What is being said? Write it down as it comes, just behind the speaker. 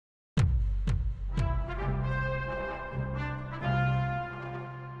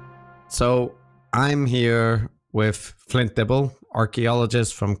So I'm here with Flint Dibble,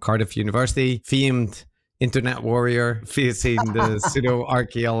 archaeologist from Cardiff University, famed internet warrior facing the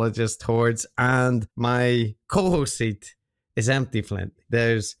pseudo-archaeologist hordes, and my co-host seat is empty, Flint.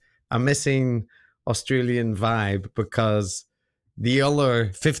 There's a missing Australian vibe because the other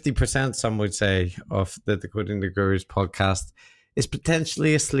 50%, some would say, of the Decoding the Gurus podcast is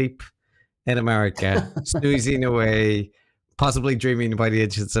potentially asleep in America, snoozing away, possibly dreaming about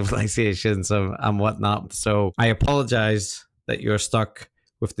ancient civilizations and whatnot. So I apologize that you're stuck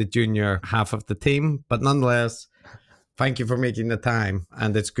with the junior half of the team, but nonetheless, thank you for making the time,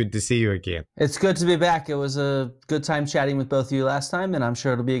 and it's good to see you again. It's good to be back. It was a good time chatting with both of you last time, and I'm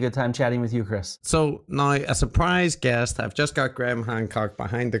sure it'll be a good time chatting with you, Chris. So now, a surprise guest. I've just got Graham Hancock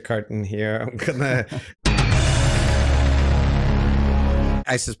behind the curtain here. I'm gonna...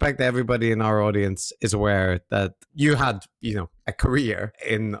 I suspect everybody in our audience is aware that you had, a career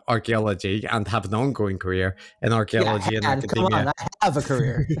in archaeology and have an ongoing career in archaeology and academia. Come on, I have a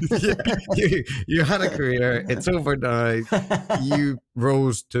career. you had a career. It's over now. You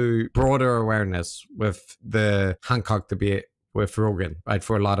rose to broader awareness with the Hancock debate with Rogan, right?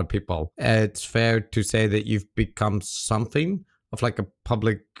 For a lot of people, it's fair to say that you've become something of like a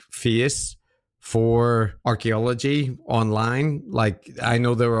public face for archaeology online. Like, I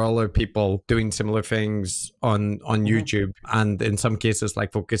know there are other people doing similar things on YouTube, and in some cases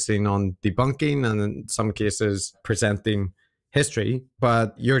like focusing on debunking, and in some cases presenting history.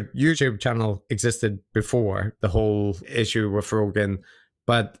 But your YouTube channel existed before the whole issue with Rogan.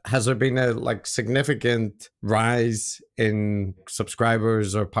 But has there been a significant rise in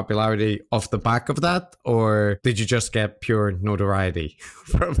subscribers or popularity off the back of that? Or did you just get pure notoriety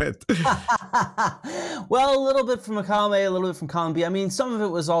from it? Well, a little bit from column A, a little bit from column B. I mean, some of it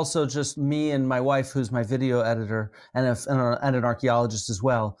was also just me and my wife, who's my video editor and an archaeologist as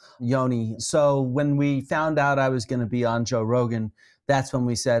well, Yoni. So when we found out I was going to be on Joe Rogan, that's when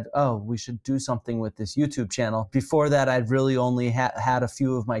we said, oh, we should do something with this YouTube channel. Before that, I'd really only had a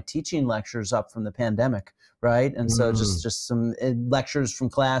few of my teaching lectures up from the pandemic, right? And so just some lectures from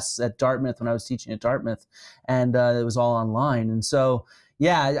class at Dartmouth when I was teaching at Dartmouth, and it was all online. And so,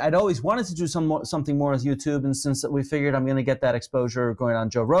 yeah, I'd always wanted to do something more with YouTube, and since we figured I'm going to get that exposure going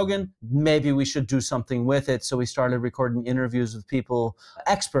on Joe Rogan, maybe we should do something with it. So we started recording interviews with people,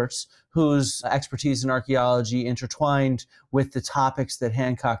 experts, whose expertise in archaeology intertwined with the topics that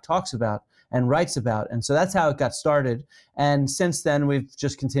Hancock talks about and writes about. And so that's how it got started. And since then, we've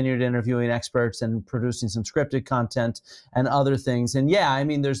just continued interviewing experts and producing some scripted content and other things. And yeah, I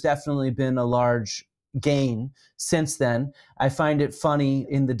mean, there's definitely been a large gain since then. I find it funny,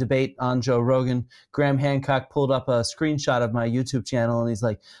 in the debate on Joe Rogan, Graham Hancock pulled up a screenshot of my YouTube channel and he's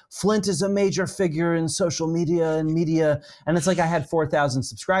like, Flint is a major figure in social media and media. And it's like I had 4,000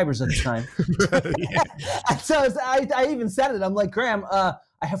 subscribers at the time. And so I even said it. I'm like, Graham, I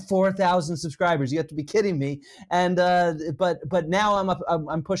have 4,000 subscribers. You have to be kidding me. And but now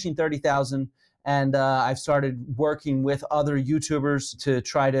I'm pushing 30,000. And I've started working with other YouTubers to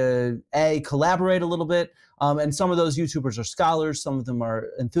try to, collaborate a little bit. And some of those YouTubers are scholars. Some of them are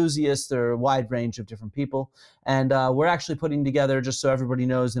enthusiasts. They're a wide range of different people. And we're actually putting together, just so everybody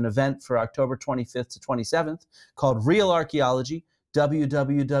knows, an event for October 25th to 27th called Real-Archaeology,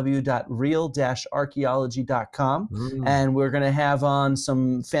 www.real-archaeology.com. And we're going to have on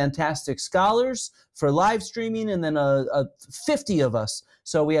some fantastic scholars for live streaming, and then 50 of us.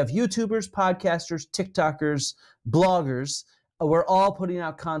 So we have YouTubers, podcasters, TikTokers, bloggers. We're all putting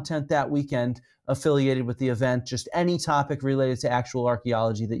out content that weekend affiliated with the event, just any topic related to actual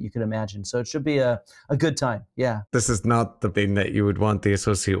archaeology that you could imagine. So it should be a good time. Yeah. This is not the thing that you would want to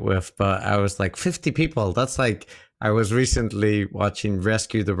associate with, but I was like, 50 people. That's like, I was recently watching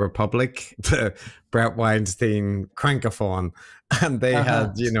Rescue the Republic, the Brett Weinstein crankathon, and they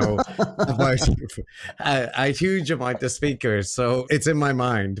had, about a huge amount of speakers. So it's in my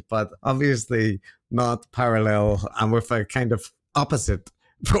mind, but obviously not parallel, and with a kind of opposite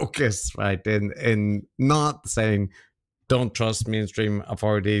focus, right? In not saying, don't trust mainstream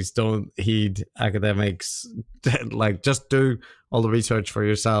authorities, don't heed academics, like just do all the research for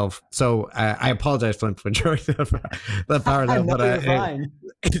yourself. So I apologize, Flint, for drawing the parallel, but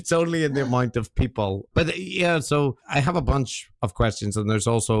it's only in the amount of people. But yeah, so I have a bunch of questions, and there's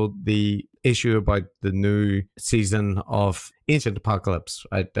also the issue about the new season of Ancient Apocalypse,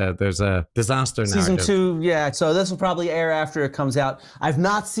 right? There's a disaster narrative. Season 2, yeah. So this will probably air after it comes out. I've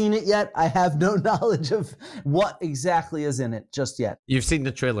not seen it yet. I have no knowledge of what exactly is in it just yet. You've seen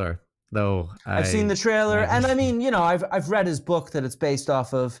the trailer. though. I've seen the trailer, and I mean, you know, I've read his book that it's based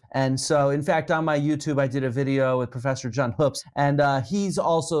off of, and so in fact on my YouTube I did a video with Professor John Hoops, and he's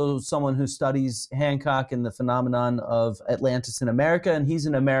also someone who studies Hancock and the phenomenon of Atlantis in America, and he's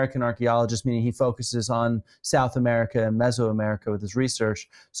an American archaeologist, meaning he focuses on South America and Mesoamerica with his research.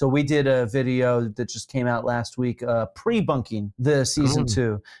 So we did a video that just came out last week, pre-bunking the season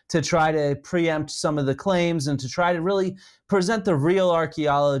 2, to try to preempt some of the claims and to try to really present the real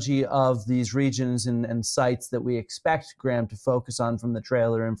archaeology of these regions and sites that we expect Graham to focus on from the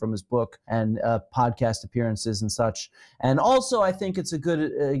trailer and from his book and podcast appearances and such. And also, I think it's a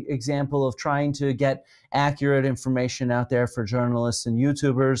good example of trying to get accurate information out there for journalists and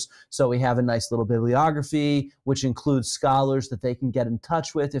YouTubers. So we have a nice little bibliography, which includes scholars that they can get in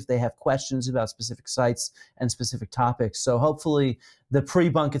touch with if they have questions about specific sites and specific topics. So hopefully the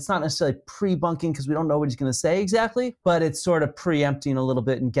pre-bunk, it's not necessarily pre-bunking because we don't know what he's going to say exactly, but it's sort of preempting a little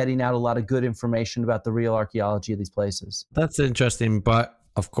bit and getting out a lot of good information about the real archaeology of these places. That's interesting, but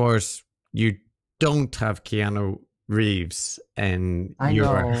of course you don't have Keanu Reeves and I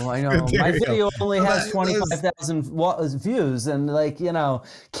know. My video only has 25,000 views, and like, you know,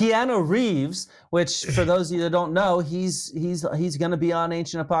 Keanu Reeves, which for those of you that don't know, he's going to be on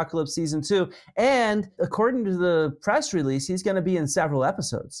Ancient Apocalypse season 2, and according to the press release, he's going to be in several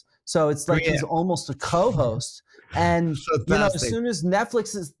episodes. So it's like he's almost a co-host. And you know, as soon as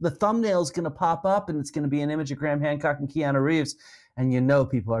Netflix the thumbnail is going to pop up, and it's going to be an image of Graham Hancock and Keanu Reeves, and you know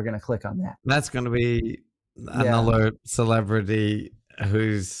people are going to click on that. That's going to be another celebrity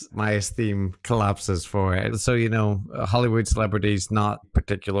whose my esteem collapses for it. So, you know, Hollywood celebrities not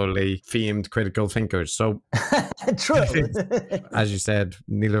particularly famed critical thinkers. So true. As you said,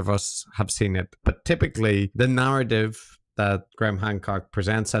 neither of us have seen it. But typically the narrative that Graham Hancock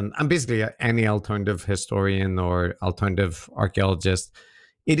presents, and basically any alternative historian or alternative archaeologist,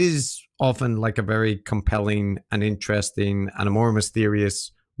 it is often like a very compelling and interesting and a more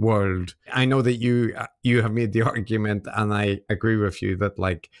mysterious world. I know that you have made the argument, and I agree with you, that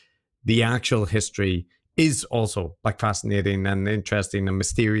like the actual history is also like fascinating and interesting and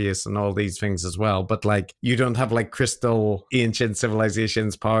mysterious and all these things as well. But like you don't have like crystal ancient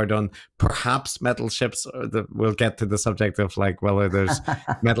civilizations powered on perhaps metal ships, or we'll get to the subject of like whether there's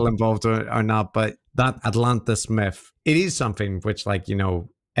metal involved or not. But that Atlantis myth, it is something which, like, you know,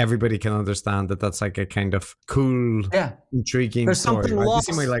 everybody can understand that that's like a kind of cool, intriguing There's story. something right?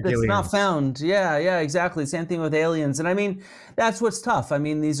 lost Like that's aliens. not found. Yeah, exactly. Same thing with aliens. And I mean, that's what's tough. I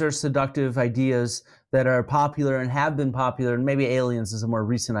mean, these are seductive ideas that are popular and have been popular. And maybe aliens is a more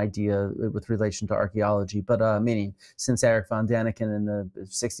recent idea with relation to archaeology, but meaning since Eric von Daniken in the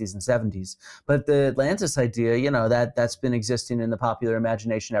 60s and 70s. But the Atlantis idea, you know, that's been existing in the popular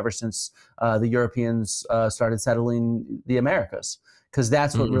imagination ever since the Europeans started settling the Americas. Because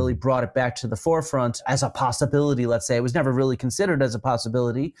that's what really brought it back to the forefront as a possibility, let's say. It was never really considered as a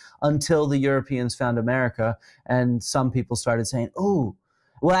possibility until the Europeans found America. And some people started saying, oh,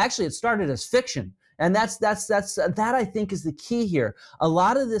 well, actually, it started as fiction. And that I think is the key here. A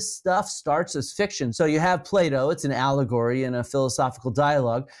lot of this stuff starts as fiction. So you have Plato, it's an allegory and a philosophical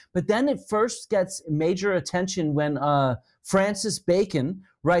dialogue. But then it first gets major attention when Francis Bacon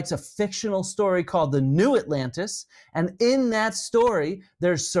writes a fictional story called The New Atlantis. And in that story,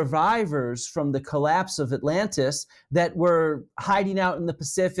 there's survivors from the collapse of Atlantis that were hiding out in the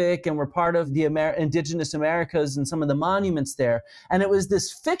Pacific and were part of the indigenous Americas and some of the monuments there. And it was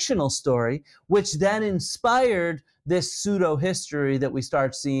this fictional story which then inspired this pseudo-history that we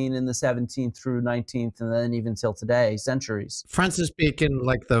start seeing in the 17th through 19th and then even till today, centuries. Francis Bacon,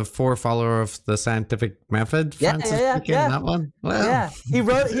 like the forefather of the scientific method? Francis Bacon, that one? Well. Yeah, he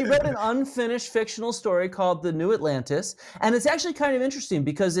wrote an unfinished fictional story called The New Atlantis, and it's actually kind of interesting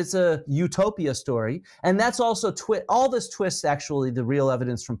because it's a utopia story, and that's also all this twists actually the real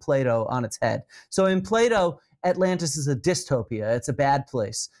evidence from Plato on its head. So in Plato, Atlantis is a dystopia. It's a bad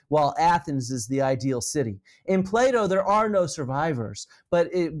place, while Athens is the ideal city. In Plato, there are no survivors, but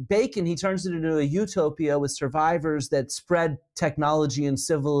Bacon, he turns it into a utopia with survivors that spread technology and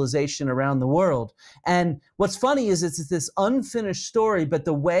civilization around the world. And what's funny is it's this unfinished story, but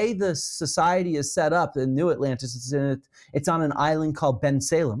the way the society is set up in New Atlantis, it's on an island called Ben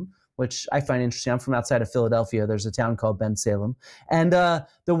Salem, which I find interesting. I'm from outside of Philadelphia. There's a town called Ben Salem. And the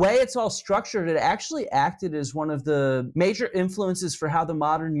way it's all structured, it actually acted as one of the major influences for how the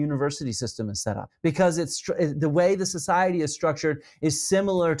modern university system is set up. Because the way the society is structured is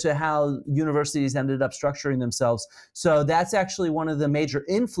similar to how universities ended up structuring themselves. So that's actually one of the major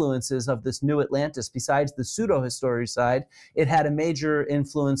influences of this New Atlantis. Besides the pseudo-history side, it had a major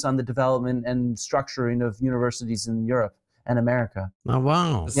influence on the development and structuring of universities in Europe and America. Oh,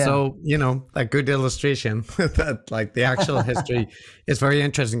 wow. Yeah. So, you know, a good illustration that like the actual history is very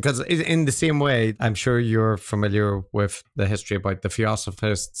interesting because in the same way, I'm sure you're familiar with the history about the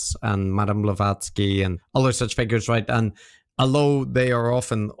Theosophists and Madame Blavatsky and other such figures, right? And although they are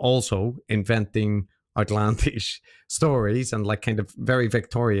often also inventing outlandish stories and like kind of very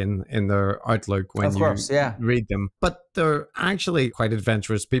Victorian in their outlook when you read them, but they're actually quite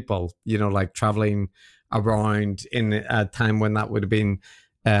adventurous people, you know, like traveling around in a time when that would have been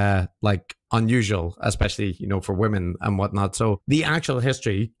like unusual, especially, you know, for women and whatnot. So the actual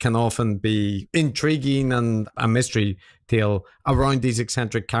history can often be intriguing and a mystery tale around these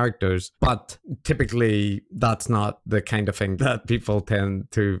eccentric characters, but typically that's not the kind of thing that people tend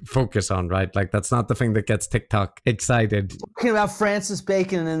to focus on, right? Like that's not the thing that gets TikTok excited. Talking about Francis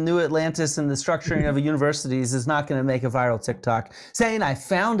Bacon and New Atlantis and the structuring of universities is not going to make a viral TikTok. Saying I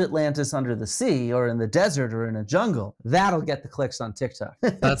found Atlantis under the sea or in the desert or in a jungle, that'll get the clicks on TikTok.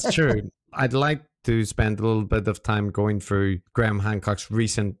 That's true. I'd like to spend a little bit of time going through Graham Hancock's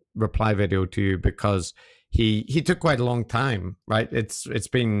recent reply video to you because he took quite a long time, right? It's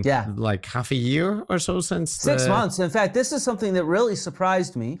been like half a year or so since 6 months. In fact, this is something that really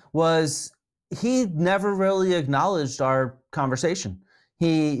surprised me was he never really acknowledged our conversation.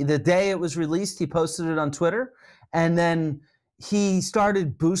 The day it was released, he posted it on Twitter, and then he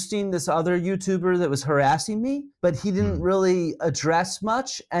started boosting this other YouTuber that was harassing me, but he didn't really address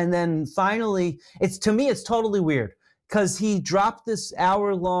much. And then finally, to me, it's totally weird because he dropped this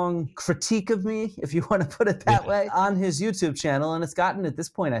hour-long critique of me, if you want to put it that way, on his YouTube channel. And it's gotten, at this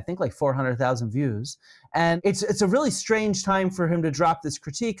point, I think like 400,000 views. And it's a really strange time for him to drop this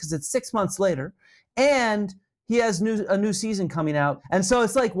critique because it's 6 months later. And he has a new season coming out. And so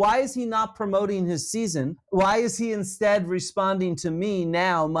it's like, why is he not promoting his season? Why is he instead responding to me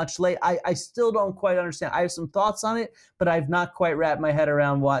now, much late? I still don't quite understand. I have some thoughts on it, but I've not quite wrapped my head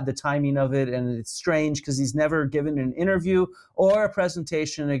around the timing of it. And it's strange because he's never given an interview or a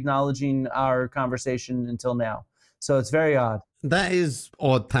presentation acknowledging our conversation until now. So it's very odd. That is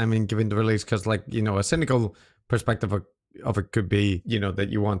odd timing given the release because, like, you know, a cynical perspective of it could be, you know, that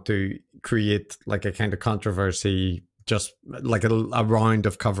you want to create like a kind of controversy, just like a round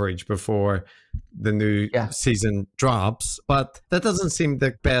of coverage before the new season drops. But that doesn't seem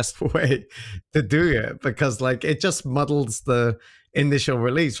the best way to do it because like it just muddles the initial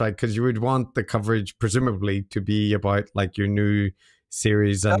release, right? Because you would want the coverage presumably to be about like your new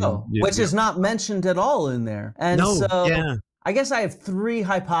series, and which is not mentioned at all in there. And I guess I have 3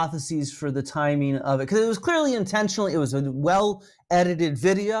 hypotheses for the timing of it, because it was clearly intentional. It was a well-edited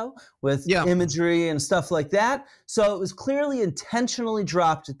video with imagery and stuff like that. So it was clearly intentionally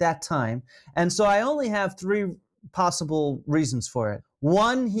dropped at that time. And so I only have 3 possible reasons for it.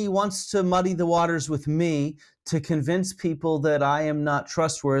 1, he wants to muddy the waters with me to convince people that I am not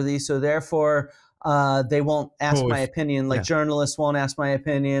trustworthy. So therefore, they won't ask my opinion, like journalists won't ask my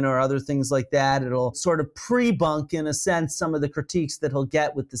opinion or other things like that. It'll sort of pre-bunk, in a sense, some of the critiques that he'll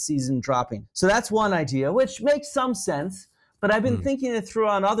get with the season dropping. So that's one idea, which makes some sense. But I've been thinking it through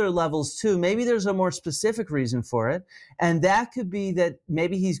on other levels too. Maybe there's a more specific reason for it. And that could be that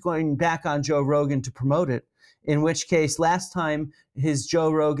maybe he's going back on Joe Rogan to promote it. In which case, last time his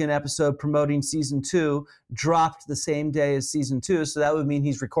Joe Rogan episode promoting season 2 dropped the same day as season 2. So that would mean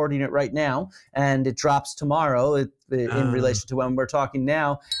he's recording it right now and it drops tomorrow in relation to when we're talking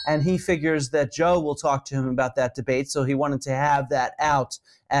now. And he figures that Joe will talk to him about that debate. So he wanted to have that out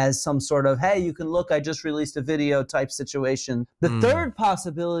as some sort of, hey, you can look, I just released a video type situation. The third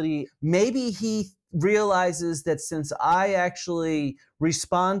possibility, maybe he realizes that since I actually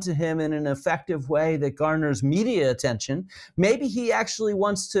respond to him in an effective way that garners media attention, maybe he actually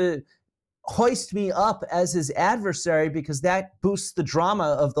wants to hoist me up as his adversary because that boosts the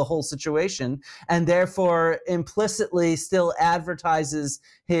drama of the whole situation and therefore implicitly still advertises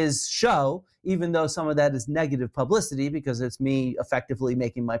his show, even though some of that is negative publicity because it's me effectively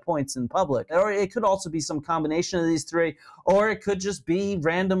making my points in public. Or it could also be some combination of these 3, or it could just be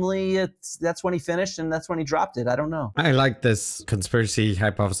randomly that's when he finished and that's when he dropped it. I don't know. I like this conspiracy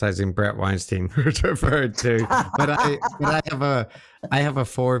hypothesizing Brett Weinstein referred to, but I have a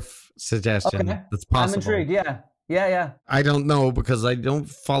 4th suggestion that's possible. I'm intrigued. Yeah. I don't know because I don't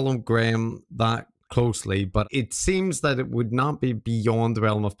follow Graham that closely, but it seems that it would not be beyond the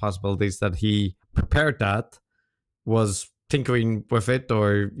realm of possibilities that he prepared that, was tinkering with it,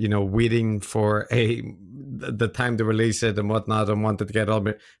 or, you know, waiting for the time to release it and whatnot, and wanted to get all of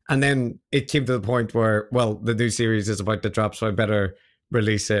it. And then it came to the point where, well, the new series is about to drop, so I better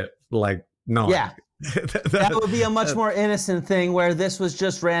release it like now. Yeah. That would be a much more innocent thing, where this was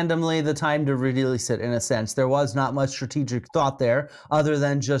just randomly the time to release it, in a sense. There was not much strategic thought there other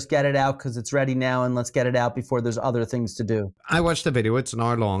than just get it out because it's ready now and let's get it out before there's other things to do. I watched the video. It's an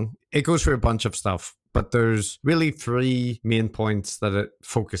hour long. It goes through a bunch of stuff, but there's really three main points that it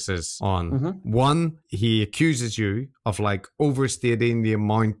focuses on. One, he accuses you of like overstating the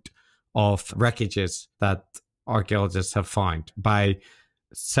amount of wreckages that archaeologists have found by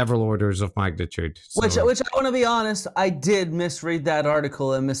several orders of magnitude. So, which I want to be honest, I did misread that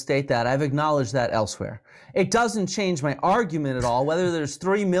article and misstate that. I've acknowledged that elsewhere. It doesn't change my argument at all, whether there's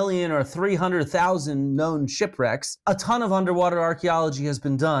 3 million or 300,000 known shipwrecks. A ton of underwater archaeology has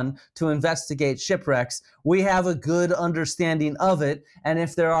been done to investigate shipwrecks. We have a good understanding of it, and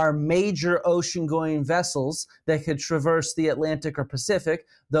if there are major ocean-going vessels that could traverse the Atlantic or Pacific,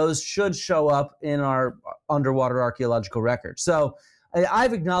 those should show up in our underwater archaeological record. So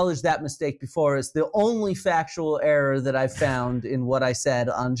I've acknowledged that mistake before. It's the only factual error that I've found in what I said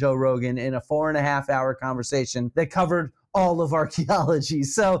on Joe Rogan in a 4.5-hour conversation that covered all of archaeology.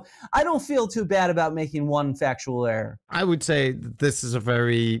 So I don't feel too bad about making one factual error. I would say this is a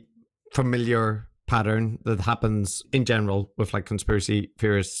very familiar pattern that happens in general with like conspiracy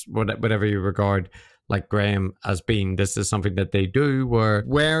theorists, whatever you regard like Graham as being. This is something that they do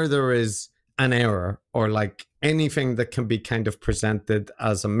where there is an error or like anything that can be kind of presented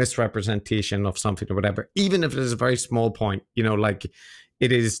as a misrepresentation of something or whatever, even if it is a very small point, you know, like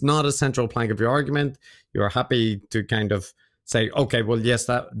it is not a central plank of your argument. You're happy to kind of say, okay, well, yes,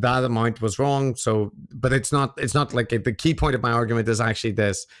 that amount was wrong. So, but it's not like the key point of my argument is actually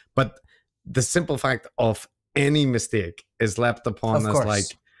this, but the simple fact of any mistake is left upon as like,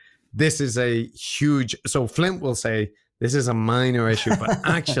 this is a huge, so Flint will say, this is a minor issue, but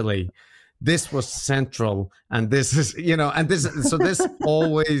actually this was central, and this is, you know, and this, so this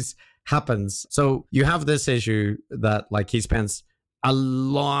always happens. So you have this issue that like he spends a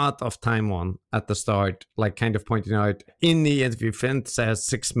lot of time on at the start, like kind of pointing out in the interview, Flint says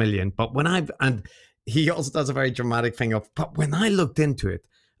 6 million, but and he also does a very dramatic thing of, but when I looked into it,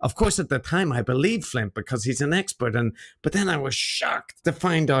 of course, at the time, I believed Flint because he's an expert, but then I was shocked to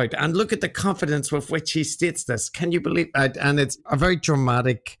find out, and look at the confidence with which he states this. Can you believe it? And it's a very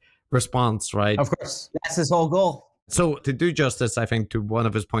dramatic response, right? Of course. That's his whole goal. So to do justice, I think, to one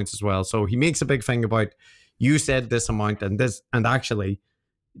of his points as well. So he makes a big thing about, you said this amount and this, and actually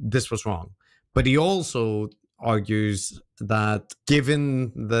this was wrong. But he also argues that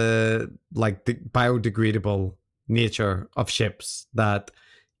given the biodegradable nature of ships, that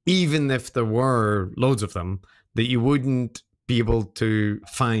even if there were loads of them, that you wouldn't be able to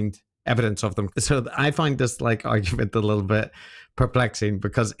find evidence of them. So I find this like argument a little bit perplexing,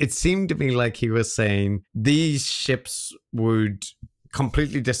 because it seemed to me like he was saying these ships would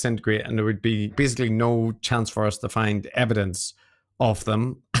completely disintegrate and there would be basically no chance for us to find evidence of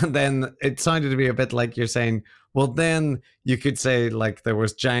them. And then it sounded to me a bit like you're saying, well, then you could say like there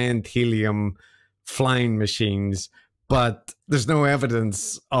was giant helium flying machines, but there's no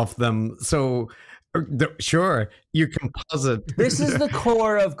evidence of them. So sure, you can posit. This is the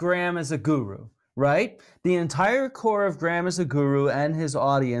core of Graham as a guru, right? The entire core of Graham as a guru and his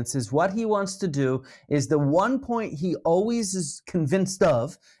audience is what he wants to do is the one point he always is convinced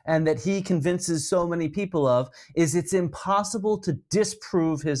of, and that he convinces so many people of, is it's impossible to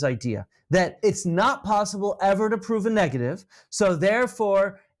disprove his idea. That it's not possible ever to prove a negative. So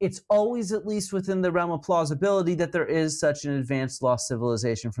therefore, it's always at least within the realm of plausibility that there is such an advanced lost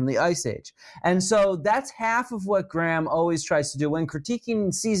civilization from the Ice Age. And so that's half of what Graham always tries to do. When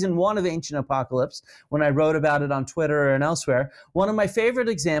critiquing season 1 of Ancient Apocalypse, when I wrote about it on Twitter and elsewhere, one of my favorite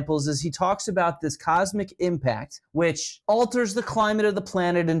examples is he talks about this cosmic impact, which alters the climate of the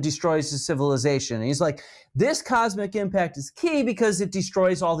planet and destroys the civilization. And he's like, this cosmic impact is key because it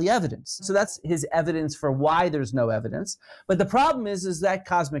destroys all the evidence. So that's his evidence for why there's no evidence. But the problem is that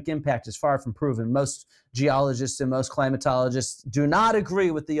cosmic impact is far from proven. Most geologists and most climatologists do not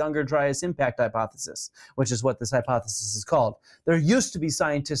agree with the Younger Dryas impact hypothesis, which is what this hypothesis is called. There used to be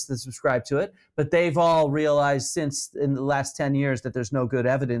scientists that subscribe to it, but they've all realized since in the last 10 years that there's no good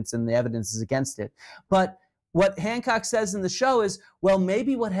evidence and the evidence is against it. But what Hancock says in the show is, well,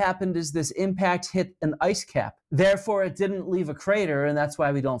 maybe what happened is this impact hit an ice cap. Therefore, it didn't leave a crater, and that's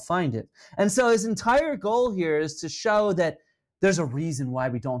why we don't find it. And so his entire goal here is to show that there's a reason why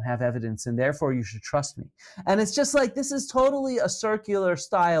we don't have evidence, and therefore you should trust me. And it's just like, this is totally a circular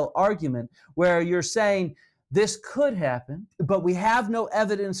style argument where you're saying this could happen, but we have no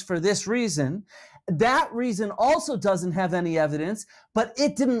evidence for this reason. that reason also doesn't have any evidence, but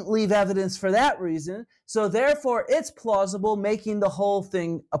it didn't leave evidence for that reason. So therefore, it's plausible, making the whole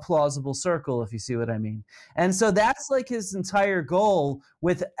thing a plausible circle, if you see what I mean. And so that's like his entire goal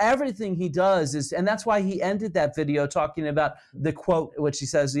with everything he does is, and that's why he ended that video talking about the quote, which he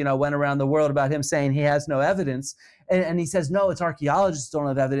says, you know, went around the world about him saying he has no evidence. And he says, no, it's archaeologists don't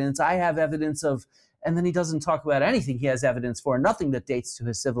have evidence. I have evidence of, and then he doesn't talk about anything he has evidence for, nothing that dates to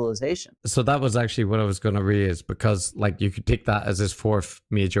his civilization. So that was actually what I was going to raise, because like you could take that as his fourth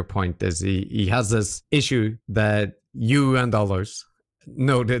major point is he has this issue that you and others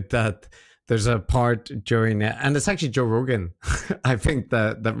noted that there's a part during it, and it's actually Joe Rogan, I think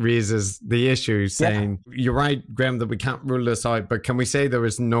that raises the issue saying, you're right, Graham, that we can't rule this out, but can we say there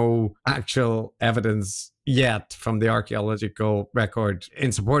is no actual evidence yet from the archaeological record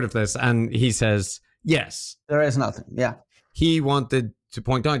in support of this? And he says, yes. There is nothing, yeah. He wanted to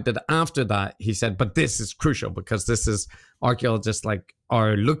point out that after that, he said, but this is crucial because this is archaeologists like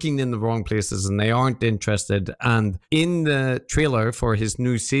are looking in the wrong places and they aren't interested. And in the trailer for his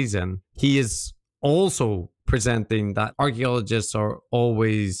new season, he is also presenting that archaeologists are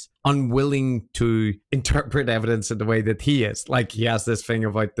always unwilling to interpret evidence in the way that he is. Like he has this thing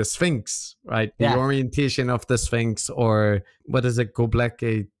about the Sphinx, right? The orientation of the Sphinx, or what is it,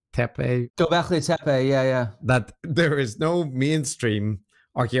 Göbekli Tepe? Göbekli Tepe, yeah. That there is no mainstream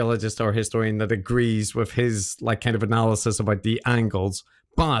archaeologist or historian that agrees with his like kind of analysis about the angles,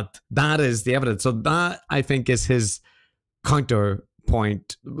 but that is the evidence. So that I think is his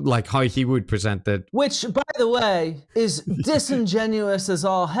counterpoint, like how he would present it. Which, by the way, is disingenuous as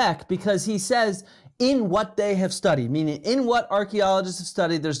all heck, because he says in what they have studied, meaning in what archaeologists have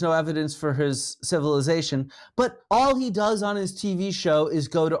studied, there's no evidence for his civilization, but all he does on his TV show is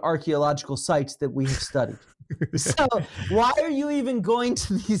go to archaeological sites that we have studied. So why are you even going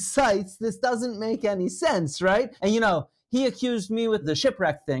to these sites? This doesn't make any sense, right? And, you know, he accused me with the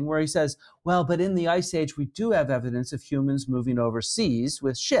shipwreck thing where he says, well, but in the Ice Age, we do have evidence of humans moving overseas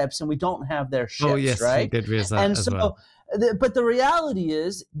with ships, and we don't have their ships, oh, yes, right? He did raise that and as so, well. But the reality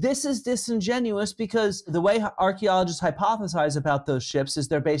is, this is disingenuous because the way archaeologists hypothesize about those ships is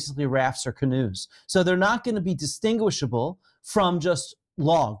they're basically rafts or canoes. So they're not going to be distinguishable from just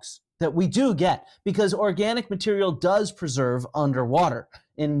logs that we do get, because organic material does preserve underwater.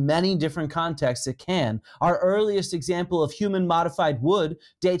 In many different contexts, it can. Our earliest example of human-modified wood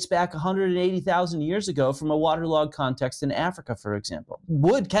dates back 180,000 years ago from a waterlogged context in Africa, for example.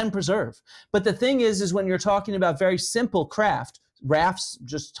 Wood can preserve. But the thing is when you're talking about very simple craft, rafts,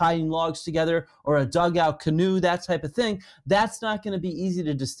 just tying logs together, or a dugout canoe, that type of thing, that's not going to be easy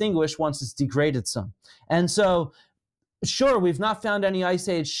to distinguish once it's degraded some. And so, sure, we've not found any Ice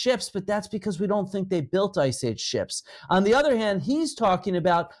Age ships, but that's because we don't think they built Ice Age ships. On the other hand, he's talking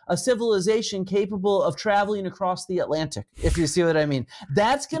about a civilization capable of traveling across the Atlantic, if you see what I mean.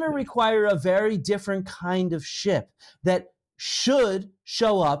 That's going to require a very different kind of ship that should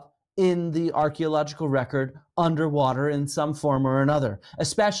show up in the archaeological record underwater in some form or another,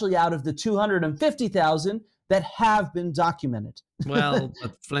 especially out of the 250,000 that have been documented. Well,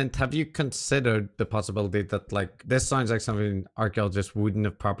 but Flint, have you considered the possibility that, like, this sounds like something archaeologists wouldn't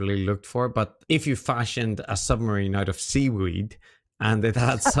have properly looked for, but if you fashioned a submarine out of seaweed and it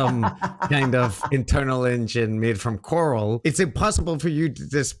had some kind of internal engine made from coral, it's impossible for you to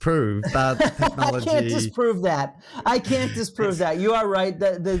disprove that technology. I can't disprove that. I can't disprove that. You are right.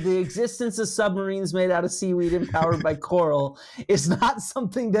 The existence of submarines made out of seaweed and powered by coral is not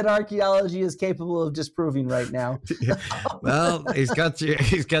something that archaeology is capable of disproving right now. Well, he's got you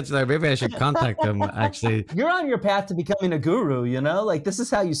there. Maybe I should contact him, actually. You're on your path to becoming a guru, you know? Like, this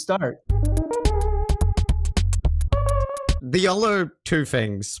is how you start. The other two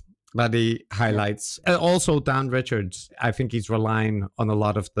things that he highlights, also Dan Richards, I think he's relying on a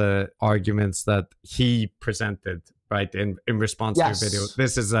lot of the arguments that he presented, right, in response to your video.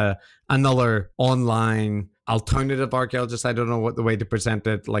 This is another online alternative archaeologist. I don't know what the way to present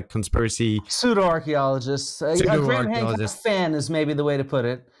it, like conspiracy. Pseudo-archaeologist. A Graham Hancock fan is maybe the way to put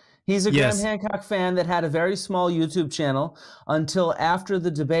it. He's a Graham Hancock fan that had a very small YouTube channel until after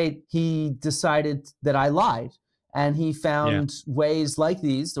the debate, he decided that I lied. And he found ways like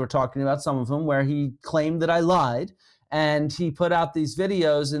these, we're talking about some of them, where he claimed that I lied. And he put out these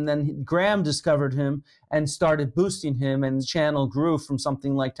videos, and then Graham discovered him and started boosting him, and the channel grew from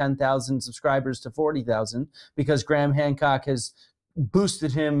something like 10,000 subscribers to 40,000 because Graham Hancock has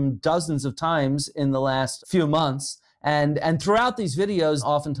boosted him dozens of times in the last few months. And throughout these videos,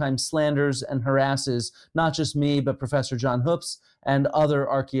 oftentimes slanders and harasses not just me, but Professor John Hoops and other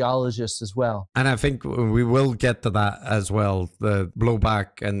archaeologists as well. And I think we will get to that as well, the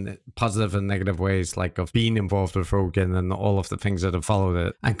blowback and positive and negative ways, like of being involved with Rogan and all of the things that have followed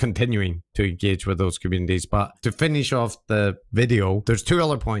it and continuing to engage with those communities. But to finish off the video, there's two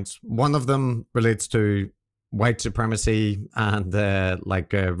other points. One of them relates to white supremacy and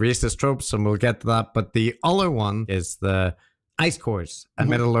racist tropes, and we'll get to that. But the other one is the ice cores and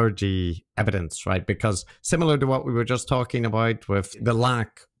metallurgy evidence, right? Because similar to what we were just talking about with the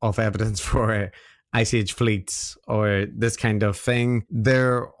lack of evidence for Ice Age fleets or this kind of thing,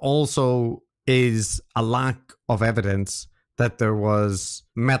 there also is a lack of evidence that there was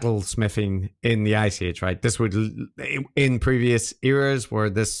metal smithing in the Ice Age, right? This would, in previous eras where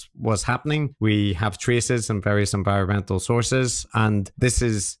this was happening, we have traces and various environmental sources, and this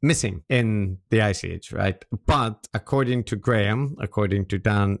is missing in the Ice Age, right? But according to Graham, according to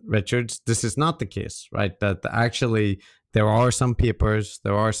Dan Richards, this is not the case, right? That actually there are some papers,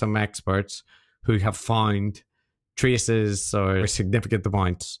 there are some experts who have found traces or significant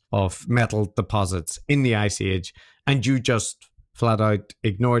amounts of metal deposits in the Ice Age, and you just flat out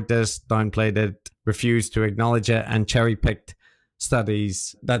ignored this, downplayed it, refused to acknowledge it, and cherry-picked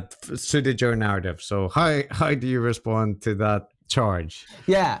studies that suited your narrative. So how do you respond to that charge?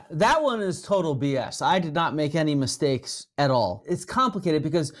 Yeah, that one is total BS. I did not make any mistakes at all. It's complicated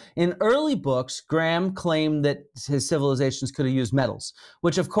because in early books, Graham claimed that his civilizations could have used metals,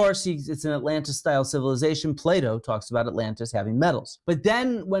 which of course it's an Atlantis-style civilization. Plato talks about Atlantis having metals. But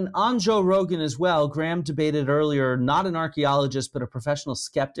then when on Joe Rogan as well, Graham debated earlier, not an archaeologist, but a professional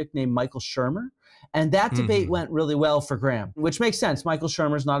skeptic named Michael Shermer. And that debate went really well for Graham, which makes sense. Michael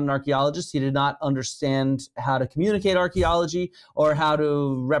Shermer's not an archaeologist. He did not understand how to communicate archaeology or how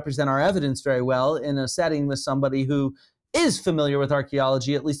to represent our evidence very well in a setting with somebody who is familiar with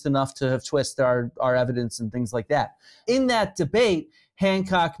archaeology, at least enough to have twisted our evidence and things like that. In that debate,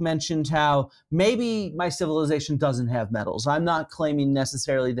 Hancock mentioned how maybe my civilization doesn't have metals. I'm not claiming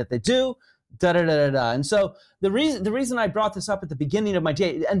necessarily that they do. And so the reason I brought this up at the beginning of my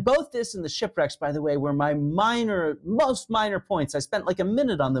day, and both this and the shipwrecks, by the way, were my most minor points. I spent like a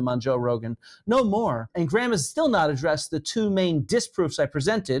minute on them on Joe Rogan, no more. And Graham has still not addressed the two main disproofs I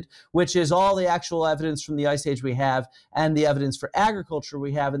presented, which is all the actual evidence from the Ice Age we have and the evidence for agriculture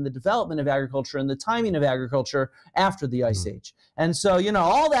we have and the development of agriculture and the timing of agriculture after the Ice Age. And so,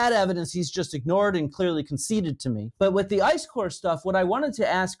 all that evidence he's just ignored and clearly conceded to me. But with the ice core stuff, what I wanted to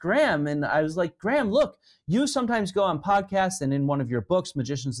ask Graham, and I was like, Graham, look, you sometimes go on podcasts, and in one of your books,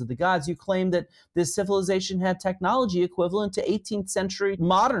 Magicians of the Gods, you claim that this civilization had technology equivalent to 18th century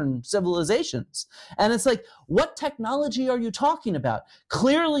modern civilizations. And it's like, what technology are you talking about?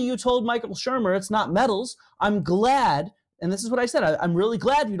 Clearly, you told Michael Shermer it's not metals. I'm glad. And this is what I said. I'm really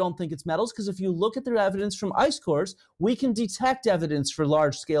glad you don't think it's metals, because if you look at the evidence from ice cores, we can detect evidence for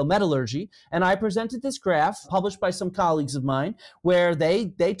large-scale metallurgy. And I presented this graph published by some colleagues of mine where they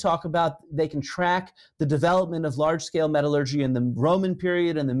talk about they can track the development of large-scale metallurgy in the Roman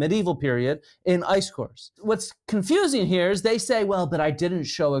period and the medieval period in ice cores. What's confusing here is they say, well, but I didn't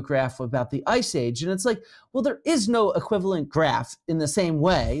show a graph about the Ice Age. And it's like, well, there is no equivalent graph in the same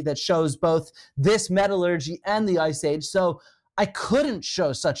way that shows both this metallurgy and the Ice Age. So I couldn't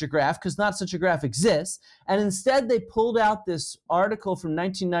show such a graph because not such a graph exists. And instead, they pulled out this article from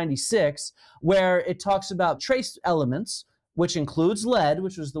 1996 where it talks about trace elements, which includes lead,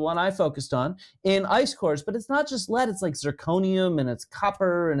 which was the one I focused on, in ice cores. But it's not just lead. It's like zirconium and it's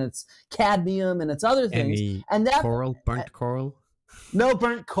copper and it's cadmium and it's other things. And that burnt coral? No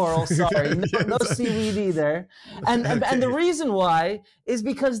burnt coral, sorry. No seaweed either. And the reason why is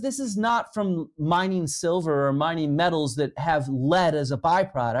because this is not from mining silver or mining metals that have lead as a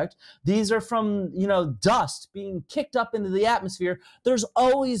byproduct. These are from, dust being kicked up into the atmosphere. There's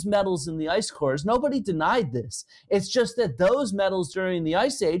always metals in the ice cores. Nobody denied this. It's just that those metals during the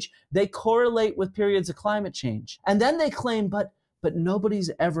Ice Age, they correlate with periods of climate change. And then they claim, but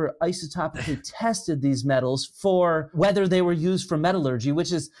nobody's ever isotopically tested these metals for whether they were used for metallurgy,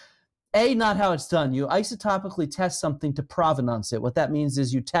 which is, A, not how it's done. You isotopically test something to provenance it. What that means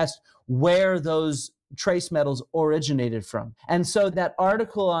is you test where those trace metals originated from. And so that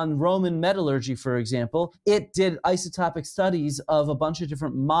article on Roman metallurgy, for example, it did isotopic studies of a bunch of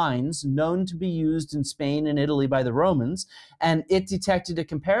different mines known to be used in Spain and Italy by the Romans, and it detected a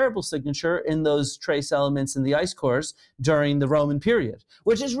comparable signature in those trace elements in the ice cores during the Roman period,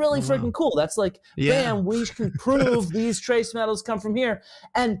 which is really freaking cool. That's like, bam, we can prove these trace metals come from here.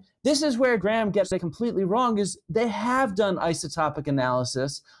 And this is where Graham gets it completely wrong, is they have done isotopic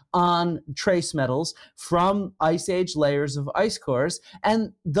analysis on trace metals from ice age layers of ice cores,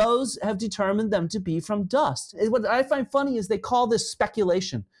 and those have determined them to be from dust. What I find funny is they call this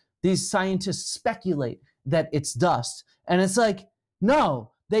speculation. These scientists speculate that it's dust, and it's like,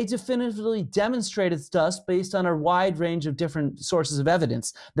 no, they definitively demonstrate it's dust based on a wide range of different sources of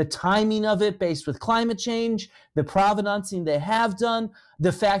evidence. The timing of it based with climate change, the provenancing they have done,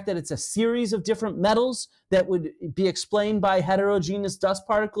 the fact that it's a series of different metals that would be explained by heterogeneous dust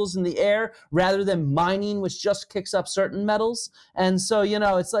particles in the air rather than mining, which just kicks up certain metals. And so, you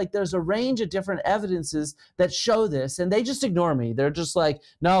know, it's like there's a range of different evidences that show this, and they just ignore me. They're just like,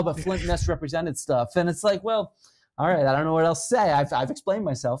 no, but Flint misrepresented stuff. And it's like, well, all right, I don't know what else to say. I've explained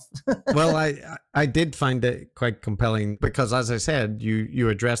myself. Well, I did find it quite compelling because, as I said, you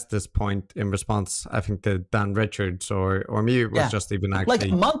addressed this point in response, I think, to Dan Richards or me. It was just even actually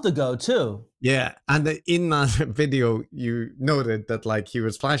like a month ago too. Yeah, and in that video, you noted that like he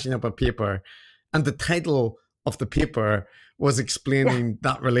was flashing up a paper, and the title of the paper was explaining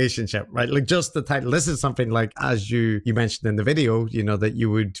that relationship, right? Like just the title. This is something like, as you mentioned in the video, you know, that you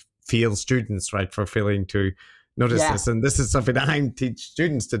would fail students, right, for failing to notice this. And this is something that I teach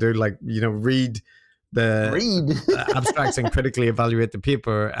students to do, like, you know, read the abstracts and critically evaluate the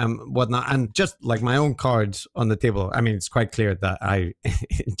paper and whatnot. And just like my own cards on the table, I mean, it's quite clear that I,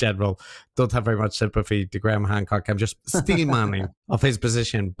 in general, don't have very much sympathy to Graham Hancock. I'm just steel manning of his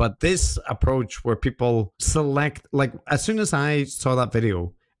position. But this approach where people select, like, as soon as I saw that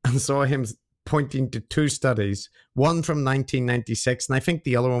video and saw him pointing to two studies, one from 1996, and I think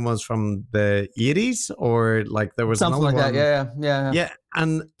the other one was from the 80s, or like there was something another like one. that. Yeah.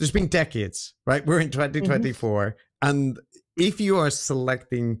 And there's been decades, right? We're in 2024, and if you are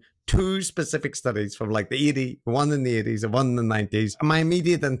selecting two specific studies from like one in the 80s and one in the 90s, my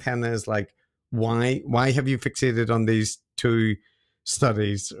immediate antenna is like, why have you fixated on these two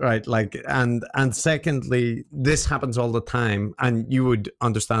studies, right? Like, and secondly, this happens all the time, and you would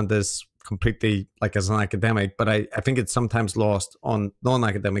understand this completely, like, as an academic, but I think it's sometimes lost on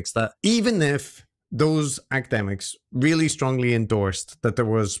non-academics that even if those academics really strongly endorsed that there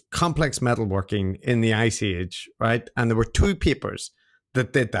was complex metalworking in the Ice Age, right? And there were two papers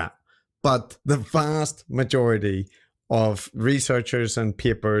that did that, but the vast majority of researchers and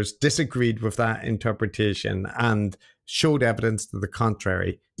papers disagreed with that interpretation and showed evidence to the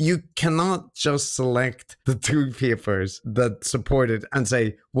contrary. You cannot just select the two papers that support it and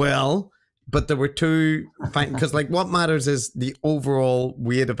say, well, but there were two, because like what matters is the overall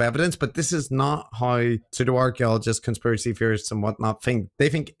weight of evidence, but this is not how pseudo-archaeologists, conspiracy theorists and whatnot think. They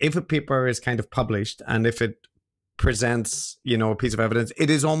think if a paper is kind of published and if it presents, you know, a piece of evidence, it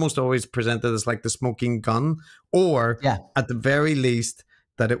is almost always presented as like the smoking gun, or at the very least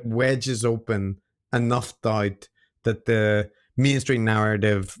that it wedges open enough doubt that the mainstream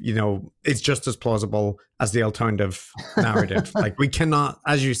narrative, you know, is just as plausible as the alternative narrative. Like we cannot,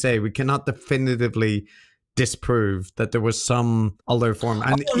 as you say, we cannot definitively disprove that there was some other form.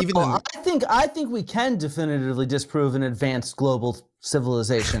 And I think we can definitively disprove an advanced global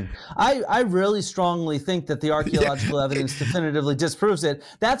civilization. I really strongly think that the archaeological evidence definitively disproves it.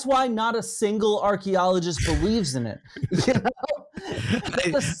 That's why not a single archaeologist believes in it. You know?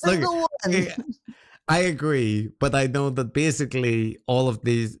 Not a single one. I agree, but I know that basically all of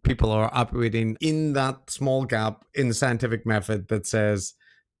these people are operating in that small gap in the scientific method that says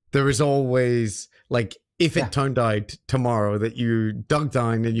there is always, like, if it turned out tomorrow that you dug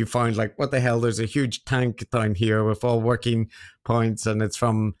down and you found, like, what the hell, there's a huge tank down here with all working points and it's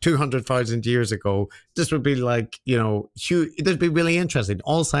from 200,000 years ago, this would be like, you know, huge. It'd be really interesting.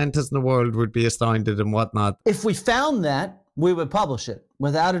 All scientists in the world would be astounded and whatnot. If we found that, we would publish it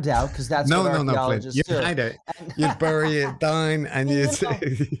without a doubt, because that's what archaeologists do. You hide it, you bury it down, and you.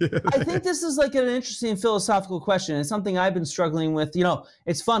 I think this is like an interesting philosophical question. It's something I've been struggling with. You know,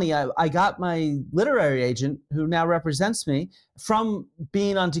 it's funny. I got my literary agent, who now represents me, from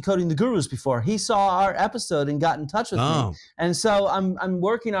being on Decoding the Gurus before. He saw our episode and got in touch with me, and so I'm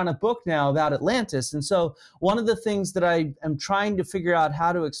working on a book now about Atlantis. And so one of the things that I am trying to figure out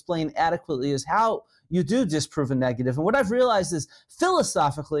how to explain adequately is how you do disprove a negative. And what I've realized is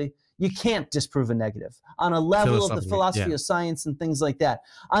philosophically, you can't disprove a negative on a level of the philosophy of science and things like that.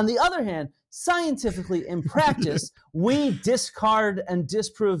 On the other hand, scientifically, in practice, we discard and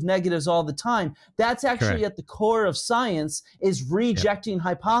disprove negatives all the time. That's actually at the core of science, is rejecting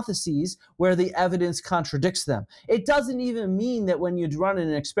hypotheses where the evidence contradicts them. It doesn't even mean that when you run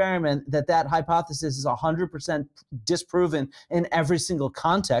an experiment that hypothesis is 100% disproven in every single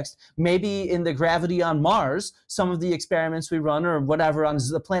context. Maybe in the gravity on Mars, some of the experiments we run or whatever on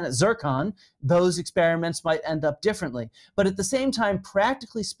the planet Zircon, those experiments might end up differently. But at the same time,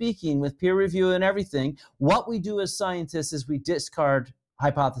 practically speaking, with peer review and everything, what we do as scientists is we discard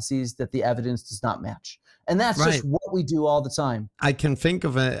hypotheses that the evidence does not match. And that's just what we do all the time. I can think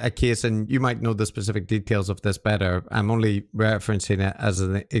of a case, and you might know the specific details of this better. I'm only referencing it as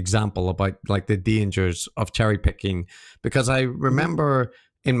an example about like the dangers of cherry picking, because I remember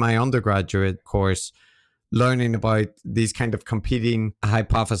in my undergraduate course learning about these kind of competing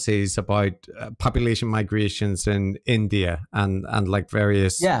hypotheses about population migrations in India and like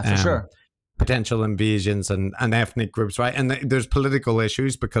various potential invasions and ethnic groups, right? And there's political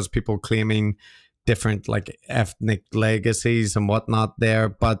issues because people claiming different like ethnic legacies and whatnot there.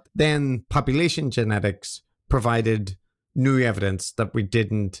 But then population genetics provided new evidence that we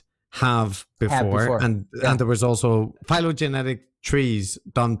didn't have before. And there was also phylogenetic trees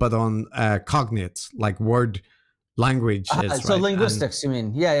done, but on cognates, like word language. So linguistics, you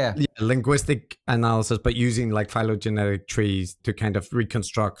mean? Yeah, linguistic analysis, but using like phylogenetic trees to kind of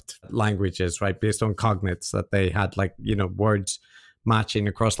reconstruct languages, right? Based on cognates that they had, like, you know, words matching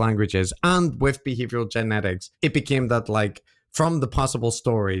across languages. And with behavioral genetics, it became that like from the possible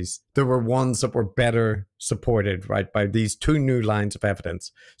stories, there were ones that were better supported, right, by these two new lines of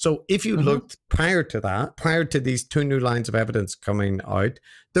evidence. So if you looked prior to that, prior to these two new lines of evidence coming out,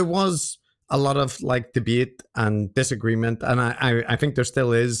 there was a lot of like debate and disagreement. And I think there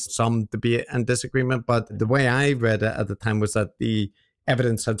still is some debate and disagreement. But the way I read it at the time was that the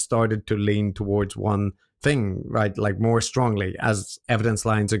evidence had started to lean towards one thing, right, like more strongly as evidence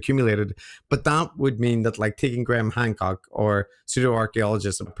lines accumulated. But that would mean that like taking Graham Hancock or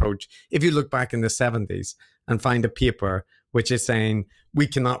pseudo-archaeologist approach, if you look back in the 70s and find a paper which is saying we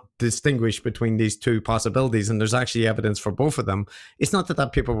cannot distinguish between these two possibilities and there's actually evidence for both of them, it's not that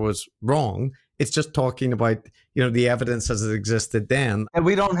that paper was wrong. It's just talking about, you know, the evidence as it existed then. And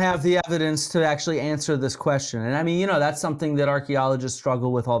we don't have the evidence to actually answer this question. And I mean, you know, that's something that archaeologists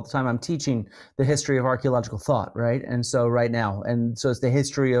struggle with all the time. I'm teaching the history of archaeological thought, right? And so right now, and so it's the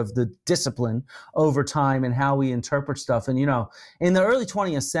history of the discipline over time and how we interpret stuff. And, you know, in the early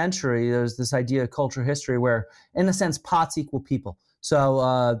 20th century, there's this idea of culture history where, in a sense, pots equal people.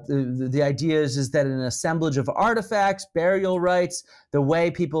 So the idea is that an assemblage of artifacts, burial rites, the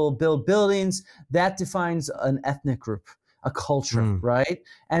way people build buildings, that defines an ethnic group, a culture, right?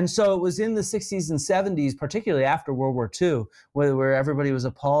 And so it was in the 60s and 70s, particularly after World War II, where everybody was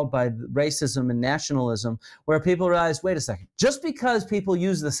appalled by racism and nationalism, where people realized, wait a second, just because people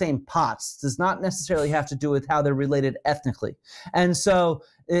use the same pots does not necessarily have to do with how they're related ethnically. And so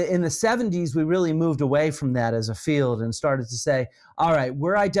in the 70s, we really moved away from that as a field and started to say, all right,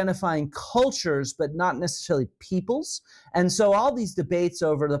 we're identifying cultures, but not necessarily peoples. And so all these debates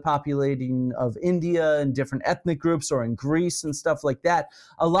over the populating of India and different ethnic groups or in Greece and stuff like that,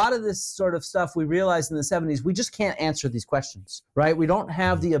 a lot of this sort of stuff we realized in the 70s, we just can't answer these questions, right? We don't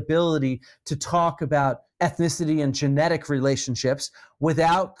have the ability to talk about ethnicity and genetic relationships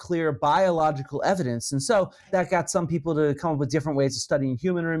without clear biological evidence. And so that got some people to come up with different ways of studying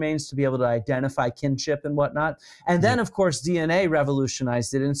human remains to be able to identify kinship and whatnot. And then, of course, DNA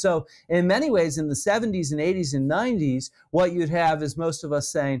revolutionized it. And so in many ways, in the 70s and 80s and 90s, what you'd have is most of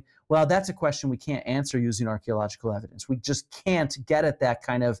us saying, well, that's a question we can't answer using archaeological evidence. We just can't get at that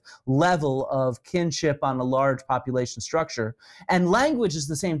kind of level of kinship on a large population structure. And language is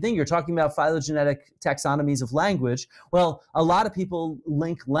the same thing. You're talking about phylogenetic taxonomies of language. Well, a lot of people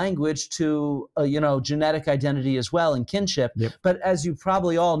link language to, you know, genetic identity as well and kinship. But as you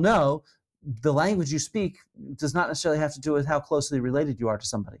probably all know, the language you speak does not necessarily have to do with how closely related you are to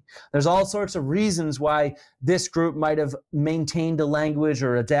somebody. There's all sorts of reasons why this group might have maintained a language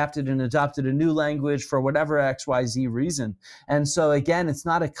or adapted and adopted a new language for whatever XYZ reason. And so again, it's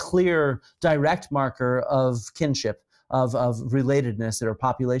not a clear direct marker of kinship, of relatedness or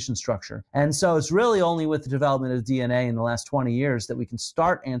population structure. And so it's really only with the development of DNA in the last 20 years that we can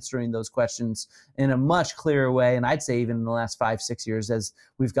start answering those questions in a much clearer way. And I'd say even in the last 5-6 years, as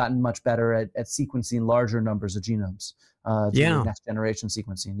we've gotten much better at sequencing larger numbers of genomes, next generation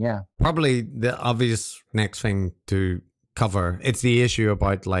sequencing. Probably the obvious next thing to cover, it's the issue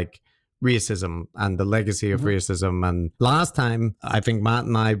about like racism and the legacy of racism. And last time, I think Matt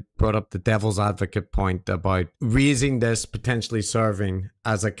and I brought up the devil's advocate point about raising this potentially serving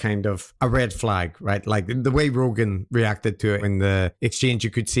as a kind of a red flag, right? Like the way Rogan reacted to it in the exchange, you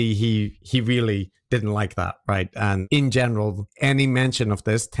could see he really didn't like that, right? And in general, any mention of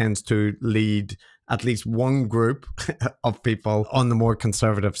this tends to lead at least one group of people on the more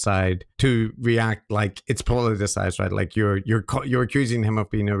conservative side to react like it's politicized, right? Like you're accusing him of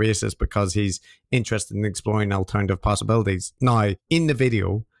being a racist because he's interested in exploring alternative possibilities. Now, in the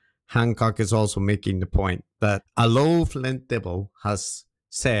video, Hancock is also making the point that although Flint Dibble has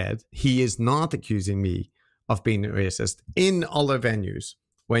said he is not accusing me of being a racist, in other venues,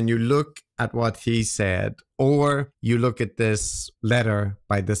 when you look at what he said, or you look at this letter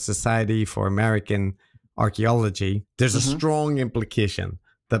by the Society for American Archaeology, there's a strong implication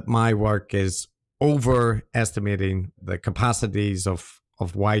that my work is overestimating the capacities of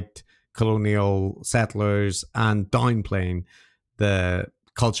white colonial settlers and downplaying the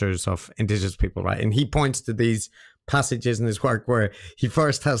cultures of indigenous people, right? And he points to these passages in his work where he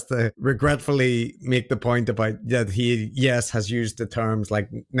first has to regretfully make the point about that he, yes, has used the terms like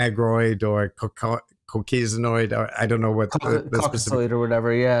negroid or Caucasianoid, or I don't know what the Caucasoid or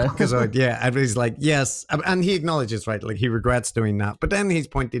whatever, yeah. Caucasoid, yeah. And he's like, yes. And he acknowledges, right, like he regrets doing that. But then he's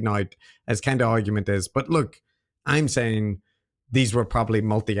pointing out, as kind of argument is, but look, I'm saying these were probably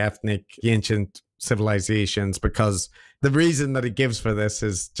multi-ethnic ancient civilizations, because the reason that he gives for this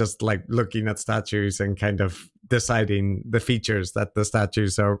is just like looking at statues and kind of deciding the features that the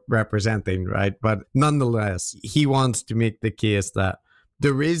statues are representing, right? But nonetheless, he wants to make the case that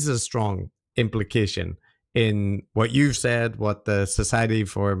there is a strong implication in what you've said, what the Society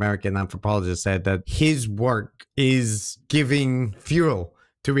for American Anthropologists said, that his work is giving fuel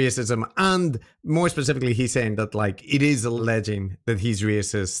to racism. And more specifically, he's saying that like it is alleging that he's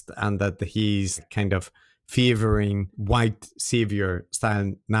racist and that he's kind of favoring white savior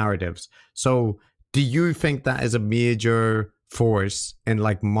style narratives. So do you think that is a major force in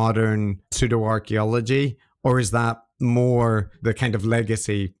like modern pseudo-archaeology, or is that more the kind of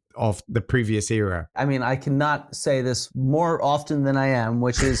legacy of the previous era? I mean, I cannot say this more often than I am,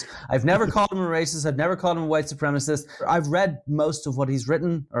 which is I've never called him a racist. I've never called him a white supremacist. I've read most of what he's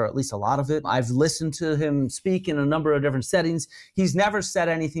written, or at least a lot of it. I've listened to him speak in a number of different settings. He's never said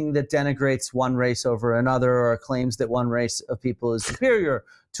anything that denigrates one race over another or claims that one race of people is superior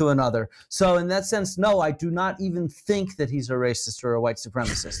to another. So in that sense, no, I do not even think that he's a racist or a white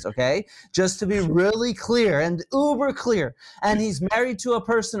supremacist, okay? Just to be really clear and uber clear. And he's married to a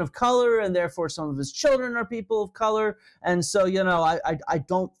person of color, and therefore some of his children are people of color. And so, you know, I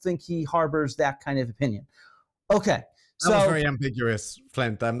don't think he harbors that kind of opinion. Okay. That was very ambiguous,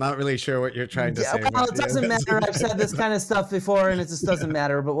 Flint. I'm not really sure what you're trying to say. Well, it doesn't matter. I've said this kind of stuff before, and it just doesn't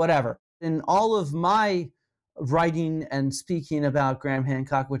matter, but whatever. In all of my writing and speaking about Graham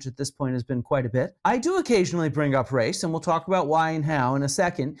Hancock, which at this point has been quite a bit, I do occasionally bring up race, and we'll talk about why and how in a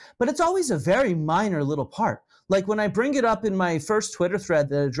second, but it's always a very minor little part. Like when I bring it up in my first Twitter thread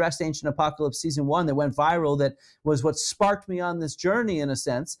that addressed Ancient Apocalypse Season 1 that went viral, that was what sparked me on this journey in a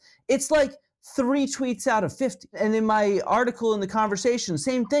sense, it's like 3 tweets out of 50. And in my article in The Conversation,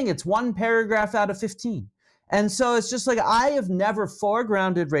 same thing, it's 1 paragraph out of 15. And so it's just like I have never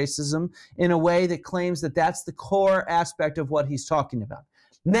foregrounded racism in a way that claims that that's the core aspect of what he's talking about.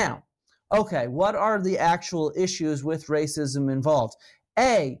 Now, okay, what are the actual issues with racism involved?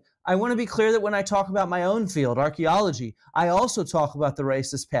 A, I want to be clear that when I talk about my own field, archaeology, I also talk about the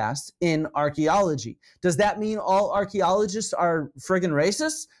racist past in archaeology. Does that mean all archaeologists are friggin'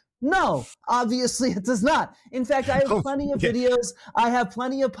 racists? No, obviously it does not. In fact, I have plenty of videos. I have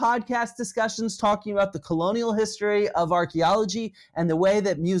plenty of podcast discussions talking about the colonial history of archaeology and the way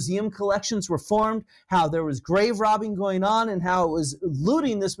that museum collections were formed, how there was grave robbing going on and how it was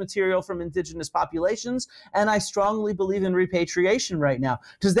looting this material from indigenous populations. And I strongly believe in repatriation right now.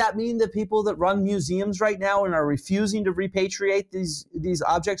 Does that mean that people that run museums right now and are refusing to repatriate these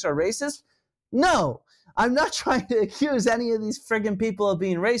objects are racist? No. I'm not trying to accuse any of these friggin' people of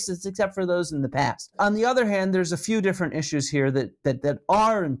being racist, except for those in the past. On the other hand, there's a few different issues here that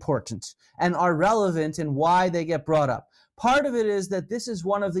are important and are relevant in why they get brought up. Part of it is that this is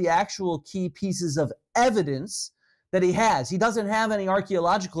one of the actual key pieces of evidence that he has. He doesn't have any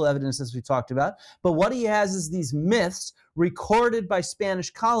archaeological evidence, as we talked about, but what he has is these myths recorded by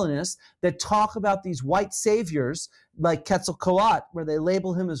Spanish colonists that talk about these white saviors like Quetzalcoatl, where they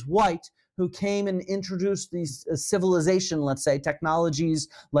label him as white, who came and introduced these civilization, let's say, technologies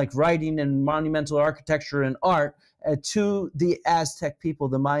like writing and monumental architecture and art to the Aztec people,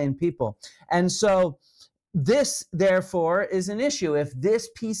 the Mayan people. And so this, therefore, is an issue. If this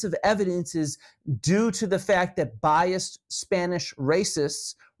piece of evidence is due to the fact that biased Spanish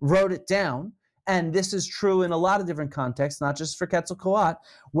racists wrote it down, and this is true in a lot of different contexts, not just for Quetzalcoatl,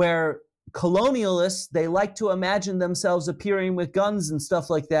 where colonialists, they like to imagine themselves appearing with guns and stuff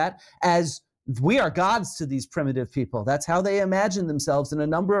like that as we are gods to these primitive people. That's how they imagine themselves in a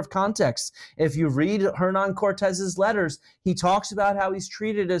number of contexts. If you read Hernan Cortez's letters, he talks about how he's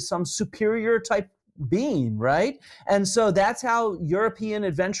treated as some superior type being, right? And so that's how European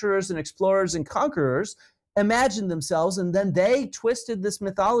adventurers and explorers and conquerors imagined themselves, and then they twisted this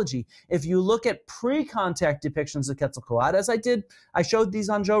mythology. If you look at pre-contact depictions of Quetzalcoatl, as I showed these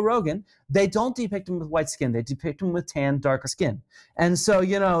on Joe Rogan, they don't depict him with white skin. They depict him with tan, darker skin. And so,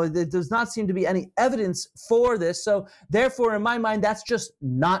 you know, there does not seem to be any evidence for this. So therefore, in my mind, that's just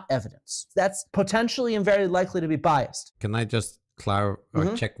not evidence. That's potentially and very likely to be biased. Can I just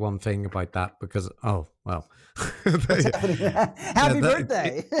check one thing about that? Because, oh, well. What's happening? Happy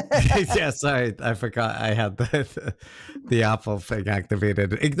birthday. Yeah, sorry. I forgot I had the Apple thing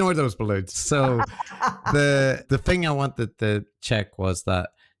activated. Ignore those balloons. So the thing I wanted to check was that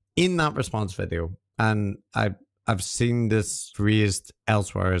in that response video, and I've seen this raised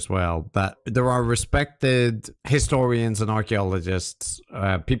elsewhere as well, that there are respected historians and archaeologists,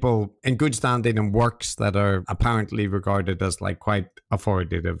 people in good standing and works that are apparently regarded as like quite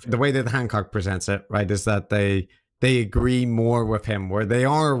authoritative. The way that Hancock presents it, right, is that they agree more with him, where they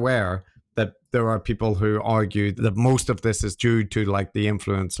are aware that there are people who argue that most of this is due to like the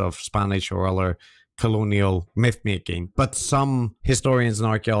influence of Spanish or other colonial myth-making. But some historians and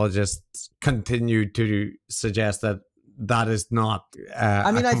archaeologists continue to suggest that that is not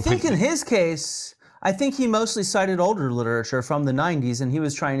I mean, I think in his case, I think he mostly cited older literature from the 90s, and he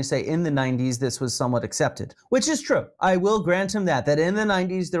was trying to say in the 90s this was somewhat accepted, which is true. I will grant him that in the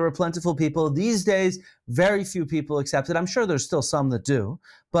 90s there were plentiful people. These days, very few people accept it. I'm sure there's still some that do,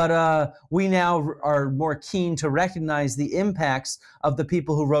 but we now are more keen to recognize the impacts of the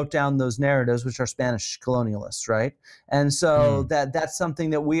people who wrote down those narratives, which are Spanish colonialists, right? And so that's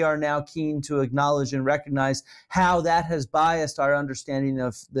something that we are now keen to acknowledge and recognize how that has biased our understanding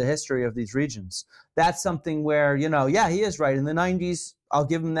of the history of these regions. That's something where, you know, yeah, he is right. In the 90s, I'll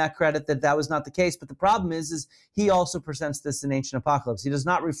give him that credit that that was not the case. But the problem is he also presents this in Ancient Apocalypse. He does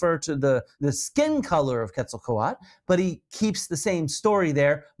not refer to the skin color of Quetzalcoatl, but he keeps the same story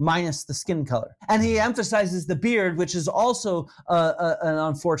there minus the skin color. And he emphasizes the beard, which is also an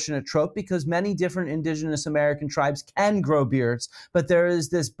unfortunate trope because many different indigenous American tribes can grow beards. But there is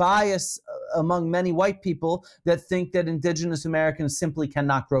this bias among many white people that think that indigenous Americans simply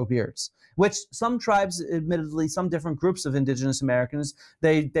cannot grow beards, which some tribes, admittedly, some different groups of indigenous Americans,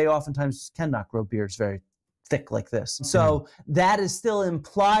 they oftentimes cannot grow beards very thick like this. So that is still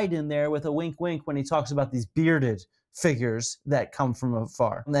implied in there with a wink wink when he talks about these bearded figures that come from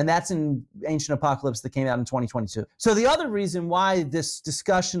afar. And that's in Ancient Apocalypse that came out in 2022. So the other reason why this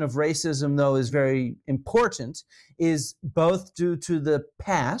discussion of racism, though, is very important is both due to the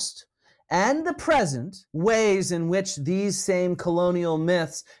past and the present ways in which these same colonial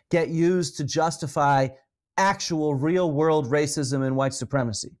myths get used to justify actual real-world racism and white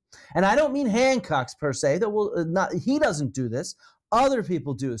supremacy. And I don't mean Hancock's per se. He doesn't do this. Other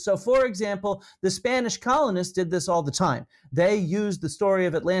people do. So, for example, the Spanish colonists did this all the time. They used the story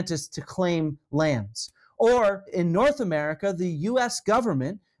of Atlantis to claim lands. Or in North America, the U.S.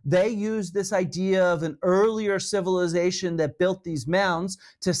 government, they used this idea of an earlier civilization that built these mounds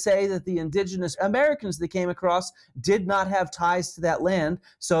to say that the indigenous Americans they came across did not have ties to that land,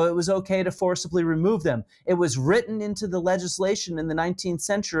 so it was okay to forcibly remove them. It was written into the legislation in the 19th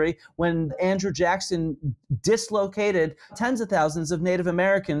century when Andrew Jackson dislocated tens of thousands of Native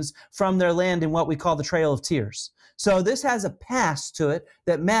Americans from their land in what we call the Trail of Tears. So this has a past to it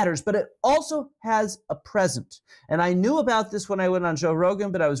that matters, but it also has a present. And I knew about this when I went on Joe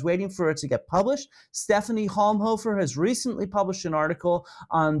Rogan, but I was waiting for it to get published. Stephanie Halmhofer has recently published an article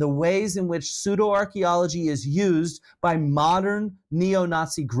on the ways in which pseudo-archaeology is used by modern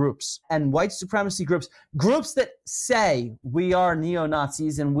neo-Nazi groups and white supremacy groups that say we are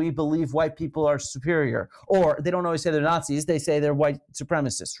neo-Nazis and we believe white people are superior. Or they don't always say they're Nazis, they say they're white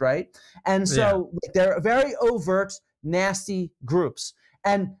supremacists, right? And so they're very overt, nasty groups.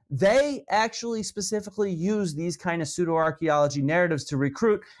 And they actually specifically use these kind of pseudo-archaeology narratives to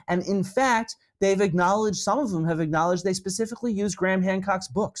recruit. And in fact, they've acknowledged, some of them have acknowledged they specifically use Graham Hancock's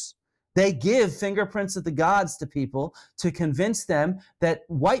books. They give fingerprints of the gods to people to convince them that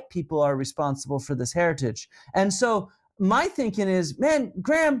white people are responsible for this heritage. And so my thinking is, man,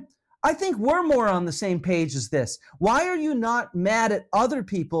 Graham, I think we're more on the same page as this. Why are you not mad at other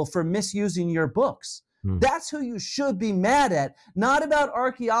people for misusing your books? That's who you should be mad at, not about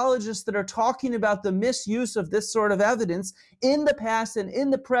archaeologists that are talking about the misuse of this sort of evidence in the past and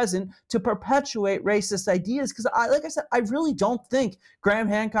in the present to perpetuate racist ideas. Because, like I said, I really don't think Graham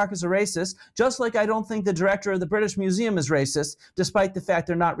Hancock is a racist, just like I don't think the director of the British Museum is racist, despite the fact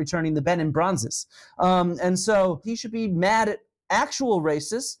they're not returning the Benin bronzes. And so he should be mad at actual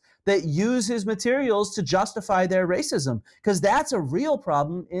racists that use his materials to justify their racism, because that's a real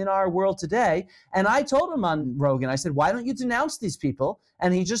problem in our world today. And I told him on Rogan, I said, why don't you denounce these people?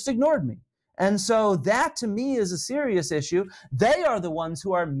 And he just ignored me. And so that to me is a serious issue. They are the ones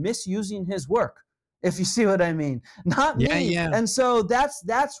who are misusing his work, if you see what I mean, not me. Yeah. And so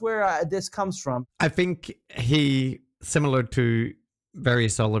that's where this comes from. I think he, similar to very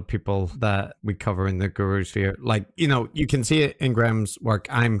solid people that we cover in the guru sphere, like, you know, you can see it in Graham's work.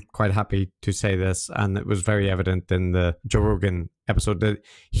 I'm quite happy to say this, and it was very evident in the Joe Rogan episode, that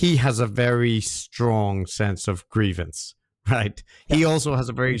he has a very strong sense of grievance, right? Yeah. He also has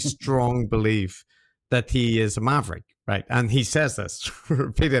a very strong belief that he is a maverick, right? And he says this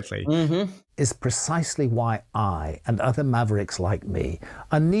repeatedly. Is precisely why I and other mavericks like me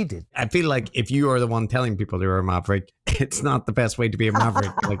are needed. I feel like if you are the one telling people you're a maverick, it's not the best way to be a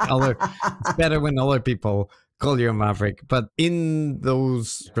maverick. It's better when other people call you a maverick. But in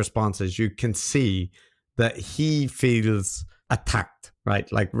those responses, you can see that he feels attacked,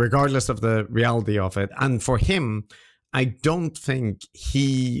 right? Like, regardless of the reality of it. And for him, I don't think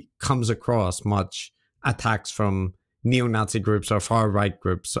he comes across much attacks from neo-Nazi groups or far-right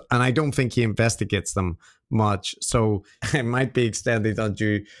groups, and I don't think he investigates them much. So it might be extended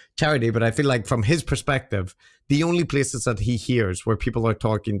undue charity, but I feel like from his perspective, the only places that he hears where people are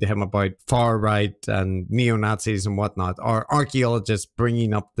talking to him about far-right and neo-Nazis and whatnot are archaeologists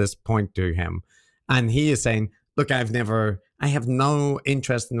bringing up this point to him. And he is saying, look, I have no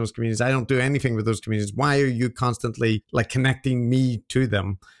interest in those communities. I don't do anything with those communities. Why are you constantly like connecting me to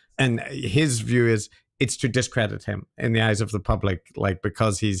them? And his view is, it's to discredit him in the eyes of the public, like,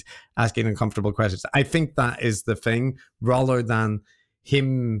 because he's asking uncomfortable questions. I think that is the thing, rather than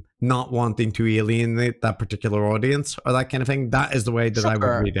him not wanting to alienate that particular audience or that kind of thing. That is the way that I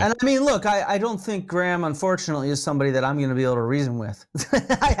would read it. And I mean, look, I don't think Graham, unfortunately, is somebody that I'm going to be able to reason with.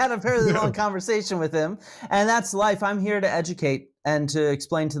 I had a fairly long conversation with him, and that's life. I'm here to educate and to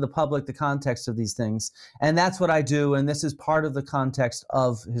explain to the public the context of these things. And that's what I do, and this is part of the context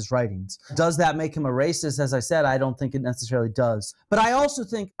of his writings. Does that make him a racist? As I said, I don't think it necessarily does. But I also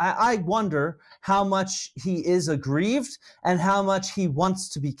think, I wonder how much he is aggrieved and how much he wants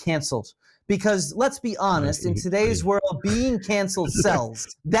to be canceled. Because let's be honest, in today's world, being canceled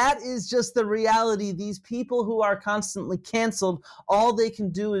sells. That is just the reality. These people who are constantly canceled, all they can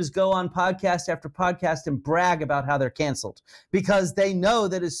do is go on podcast after podcast and brag about how they're canceled. Because they know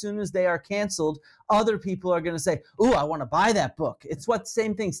that as soon as they are canceled, other people are going to say, ooh, I want to buy that book. It's what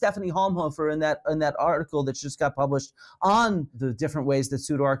same thing Stephanie Holmhofer in that article that just got published on the different ways that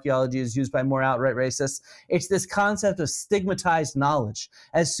pseudo-archaeology is used by more outright racists. It's this concept of stigmatized knowledge.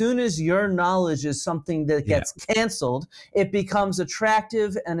 As soon as your knowledge is something that gets canceled, it becomes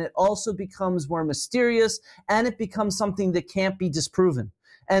attractive, and it also becomes more mysterious, and it becomes something that can't be disproven.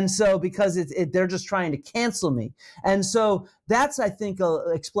 And so because they're just trying to cancel me. And so that's, I think,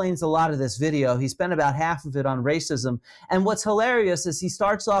 explains a lot of this video. He spent about half of it on racism. And what's hilarious is he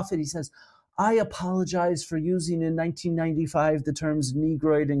starts off and he says, I apologize for using in 1995 the terms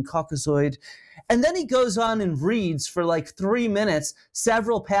Negroid and Caucasoid. And then he goes on and reads for like 3 minutes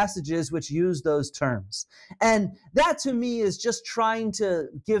several passages which use those terms. And that to me is just trying to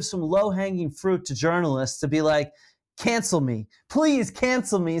give some low-hanging fruit to journalists to be like, cancel me. Please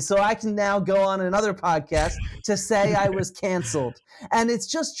cancel me so I can now go on another podcast to say I was canceled. And it's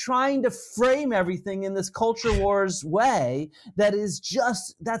just trying to frame everything in this culture wars way that is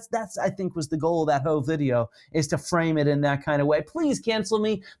just, that's I think was the goal of that whole video, is to frame it in that kind of way. Please cancel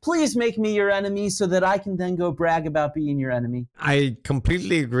me. Please make me your enemy so that I can then go brag about being your enemy. I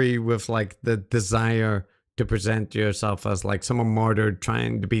completely agree with like the desire to present yourself as like someone martyred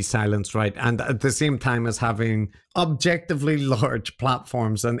trying to be silenced, right? And at the same time as having objectively large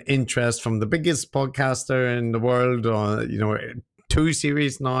platforms and interest from the biggest podcaster in the world, or, you know, 2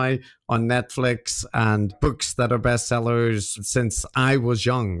 series now on Netflix and books that are bestsellers since I was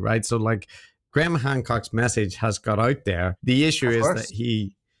young, right? So like Graham Hancock's message has got out there. The issue is that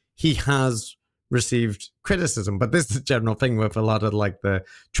he has received criticism, but this is a general thing with a lot of like the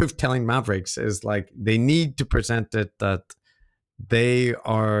truth-telling mavericks, is like they need to present it that they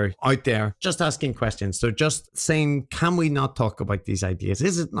are out there just asking questions. They're just saying, can we not talk about these ideas?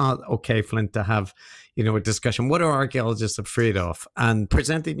 Is it not okay, Flint, to have, a discussion? What are archaeologists afraid of? And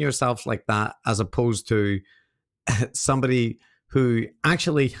presenting yourself like that, as opposed to somebody who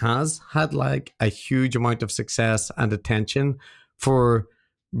actually has had like a huge amount of success and attention for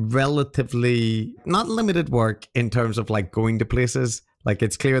relatively not limited work in terms of like going to places. Like,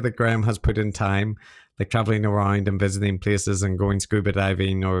 it's clear that Graham has put in time, like traveling around and visiting places and going scuba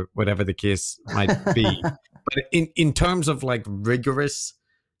diving or whatever the case might be. But in terms of like rigorous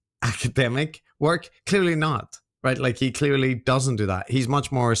academic work, clearly not, right? Like, he clearly doesn't do that. He's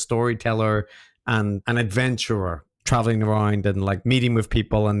much more a storyteller and an adventurer, traveling around and like meeting with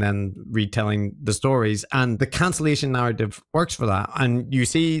people and then retelling the stories. And the cancellation narrative works for that. And you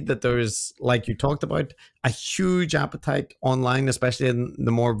see that there's, like you talked about, a huge appetite online, especially in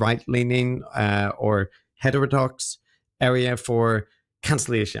the more right-leaning or heterodox area, for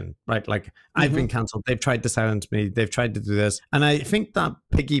cancellation, right? Like, I've been cancelled. They've tried to silence me. They've tried to do this. And I think that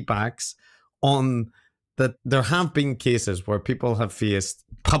piggybacks on that there have been cases where people have faced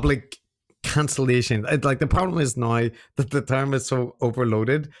public cancellation. Like, the problem is now that the term is so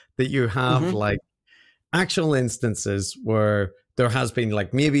overloaded that you have like actual instances where there has been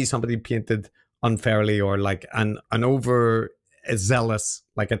like maybe somebody painted unfairly or like an over zealous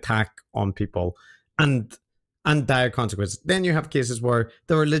like attack on people and dire consequences. Then you have cases where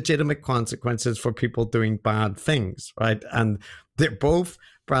there are legitimate consequences for people doing bad things, right? And they're both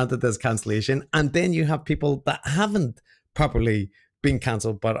branded as cancellation. And then you have people that haven't properly being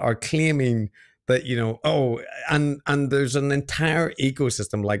cancelled but are claiming that, and there's an entire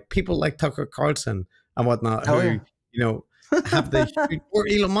ecosystem, like people like Tucker Carlson and whatnot, who have the or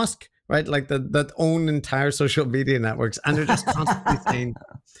Elon Musk, right? Like that own entire social media networks, and they're just constantly saying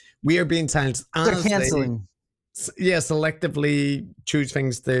we are being silenced. They're canceling. Selectively choose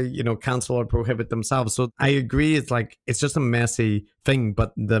things to cancel or prohibit themselves. So I agree, it's just a messy thing,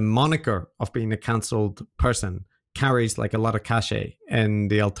 but the moniker of being a cancelled person carries like a lot of cachet in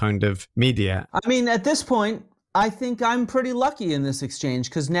the alternative media. I mean, at this point, I think I'm pretty lucky in this exchange,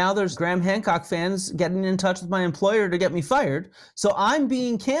 because now there's Graham Hancock fans getting in touch with my employer to get me fired. So I'm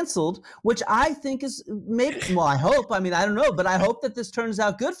being canceled, which I think is maybe, well, I hope, I don't know, but I hope that this turns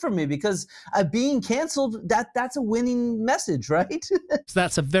out good for me, because being canceled, that's a winning message, right?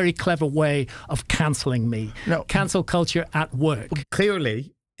 That's a very clever way of canceling me. No. Cancel culture at work.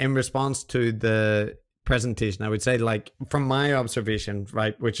 Clearly, in response to the presentation, I would say, like, from my observation,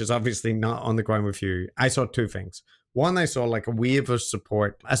 right, which is obviously not on the ground with you, I saw two things. One, I saw like a wave of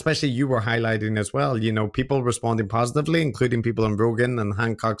support, especially you were highlighting as well, people responding positively, including people in Rogan and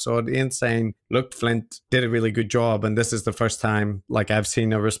Hancock's audience saying, look, Flint did a really good job. And this is the first time like I've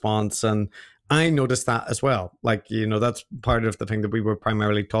seen a response. And I noticed that as well. Like, that's part of the thing that we were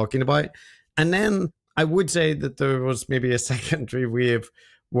primarily talking about. And then I would say that there was maybe a secondary wave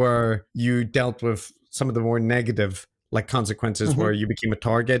where you dealt with some of the more negative like consequences, where you became a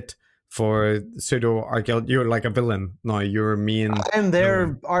target for pseudo-archaeology. You're like a villain now. You're mean. I'm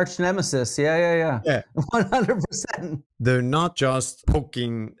their arch nemesis. Yeah. 100%. They're not just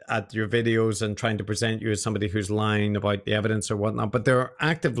poking at your videos and trying to present you as somebody who's lying about the evidence or whatnot, but they're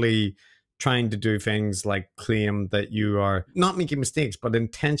actively trying to do things like claim that you are not making mistakes, but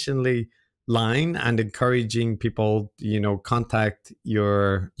intentionally lying and encouraging people, contact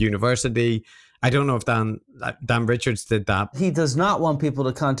your university. I don't know if Dan Richards did that. He does not want people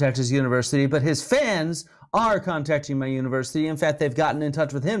to contact his university, but his fans are contacting my university. In fact, they've gotten in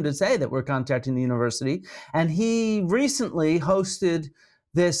touch with him to say that we're contacting the university. And he recently hosted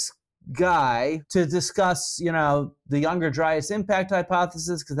this guy to discuss, the Younger Dryas impact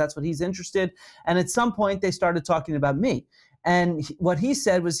hypothesis, because that's what he's interested. And at some point, they started talking about me. And what he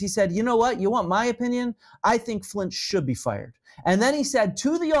said was, you know what? You want my opinion? I think Flint should be fired. And then he said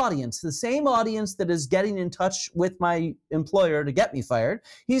to the audience, the same audience that is getting in touch with my employer to get me fired,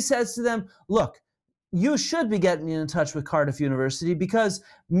 he says to them, look, you should be getting in touch with Cardiff University, because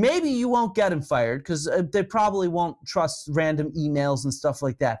maybe you won't get him fired, because they probably won't trust random emails and stuff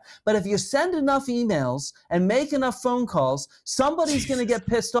like that. But if you send enough emails and make enough phone calls, somebody's going to get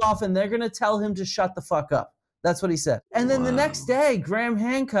pissed off and they're going to tell him to shut the fuck up. That's what he said. And then the next day, Graham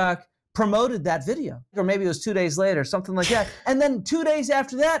Hancock promoted that video, or maybe it was 2 days later, something like that. And then 2 days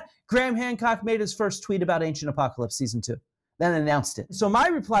after that, Graham Hancock made his first tweet about Ancient Apocalypse Season 2, then announced it. So my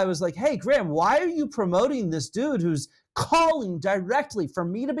reply was like, hey, Graham, why are you promoting this dude who's calling directly for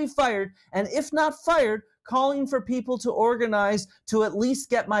me to be fired? And if not fired, calling for people to organize to at least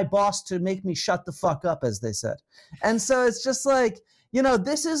get my boss to make me shut the fuck up, as they said. And so it's just like, You know,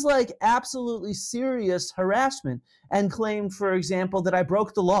 this is like absolutely serious harassment, and claimed, for example, that I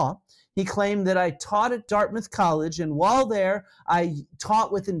broke the law. He claimed that I taught at Dartmouth College, and while there, I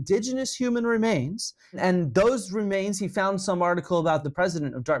taught with indigenous human remains. And those remains, he found some article about the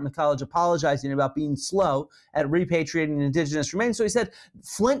president of Dartmouth College apologizing about being slow at repatriating indigenous remains. So he said,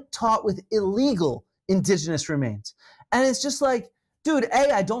 Flint taught with illegal indigenous remains. And it's just like, dude,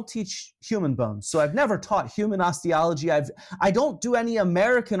 A, I don't teach human bones, so I've never taught human osteology. I don't do any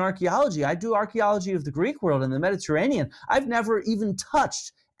American archaeology. I do archaeology of the Greek world and the Mediterranean. I've never even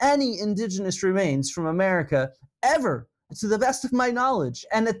touched any indigenous remains from America ever, to the best of my knowledge.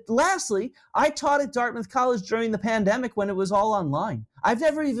 And lastly, I taught at Dartmouth College during the pandemic when it was all online. I've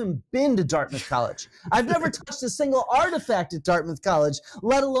never even been to Dartmouth College. I've never touched a single artifact at Dartmouth College,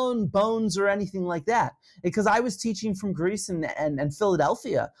 let alone bones or anything like that, because I was teaching from Greece and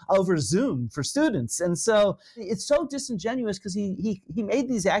Philadelphia over Zoom for students. And so it's so disingenuous, because he made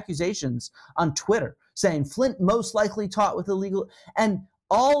these accusations on Twitter saying Flint most likely taught with illegal, and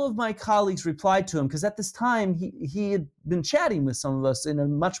all of my colleagues replied to him, because at this time he had been chatting with some of us in a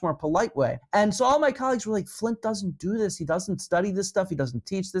much more polite way. And so all my colleagues were like, Flint doesn't do this. He doesn't study this stuff. He doesn't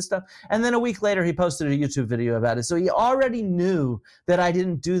teach this stuff. And then a week later, he posted a YouTube video about it. So he already knew that I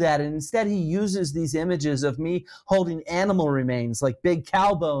didn't do that. And instead, he uses these images of me holding animal remains, like big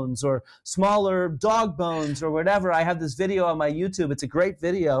cow bones or smaller dog bones or whatever. I have this video on my YouTube. It's a great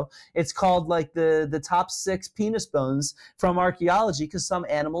video. It's called like the top 6 penis bones from archaeology, because some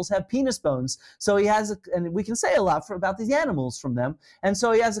animals have penis bones. So he has, and we can say a lot about these animals from them. And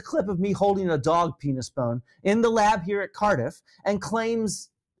so he has a clip of me holding a dog penis bone in the lab here at Cardiff, and claims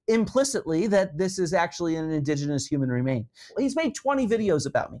implicitly that this is actually an indigenous human remain. He's made 20 videos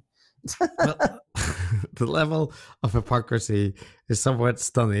about me. Well, the level of hypocrisy is somewhat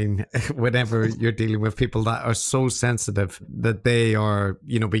stunning whenever you're dealing with people that are so sensitive that they are,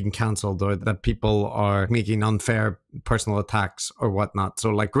 being cancelled, or that people are making unfair personal attacks or whatnot.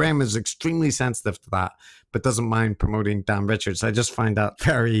 So like Graham is extremely sensitive to that, but doesn't mind promoting Dan Richards. I just find that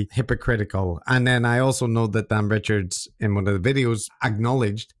very hypocritical. And then I also know that Dan Richards, in one of the videos,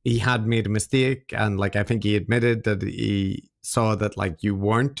 acknowledged he had made a mistake. And like, I think he admitted that he saw that like you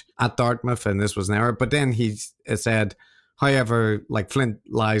weren't at Dartmouth and this was an error. But then he said, however, like Flint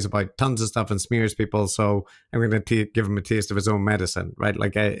lies about tons of stuff and smears people, so I'm going to give him a taste of his own medicine, right?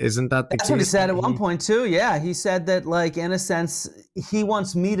 Like, isn't that the case? That's what he said at one point too. Yeah, he said that, like, in a sense, he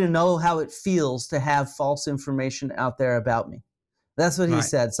wants me to know how it feels to have false information out there about me. That's what he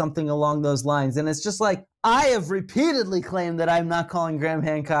said, something along those lines. And it's just like, I have repeatedly claimed that I'm not calling Graham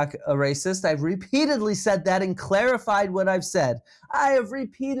Hancock a racist. I've repeatedly said that and clarified what I've said. I have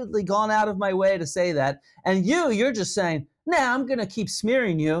repeatedly gone out of my way to say that. And you're just saying, nah, I'm going to keep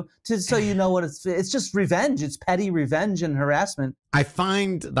smearing you so you know what it's just revenge. It's petty revenge and harassment. I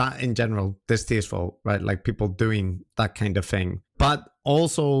find that in general distasteful, right? Like people doing that kind of thing. But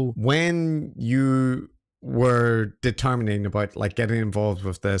also when you were determining about like getting involved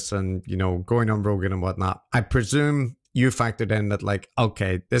with this and, going on Rogan and whatnot, I presume you factored in that like,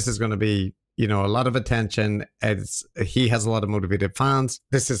 okay, this is going to be, a lot of attention. He has a lot of motivated fans.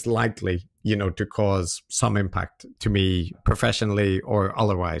 This is likely, to cause some impact to me professionally or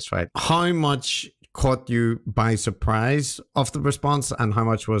otherwise, right? How much caught you by surprise of the response, and how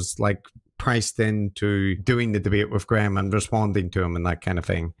much was like priced into doing the debate with Graham and responding to him and that kind of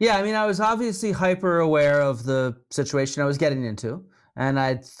thing? Yeah, I mean, I was obviously hyper aware of the situation I was getting into, and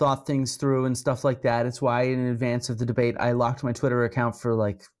I'd thought things through and stuff like that. It's why in advance of the debate, I locked my Twitter account for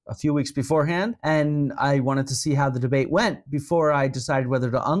like a few weeks beforehand, and I wanted to see how the debate went before I decided whether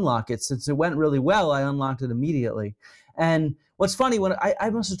to unlock it. Since it went really well, I unlocked it immediately. And what's funny, when I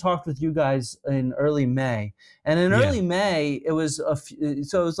must have talked with you guys in early May, and in early May, it was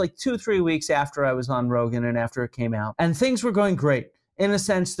so it was like 2-3 weeks after I was on Rogan and after it came out, and things were going great. In a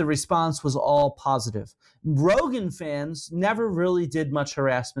sense, the response was all positive. Rogan fans never really did much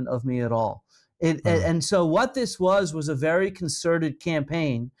harassment of me at all. And so what this was a very concerted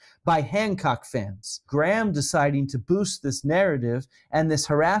campaign by Hancock fans. Graham deciding to boost this narrative and this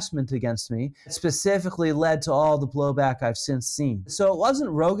harassment against me specifically led to all the blowback I've since seen. So it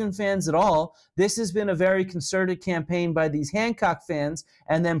wasn't Rogan fans at all. This has been a very concerted campaign by these Hancock fans,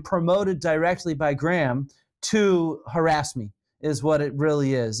 and then promoted directly by Graham to harass me, is what it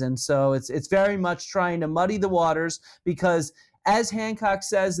really is. And so it's very much trying to muddy the waters, because as Hancock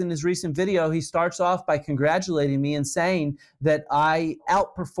says in his recent video, he starts off by congratulating me and saying that I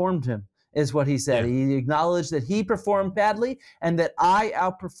outperformed him, is what he said. Yeah. He acknowledged that he performed badly and that I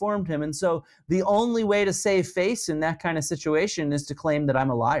outperformed him. And so the only way to save face in that kind of situation is to claim that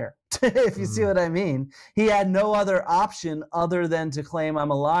I'm a liar. if you see what I mean. He had no other option other than to claim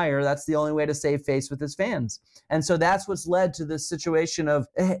I'm a liar. That's the only way to save face with his fans. And so that's what's led to this situation of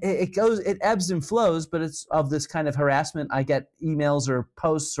it ebbs and flows, but it's of this kind of harassment. I get emails or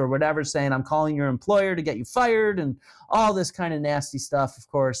posts or whatever saying I'm calling your employer to get you fired and all this kind of nasty stuff, of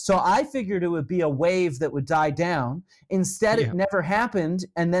course. So I figured it would be a wave that would die down. Instead, it never happened.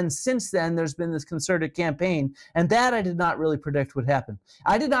 And then since then, there's been this concerted campaign. And that I did not really predict would happen.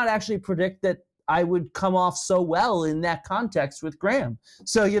 I did not actually predict that I would come off so well in that context with Graham.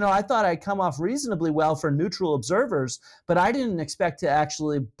 So, I thought I'd come off reasonably well for neutral observers, but I didn't expect to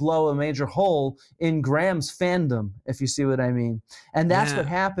actually blow a major hole in Graham's fandom, if you see what I mean. And that's what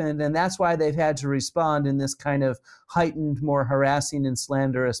happened, and that's why they've had to respond in this kind of heightened, more harassing and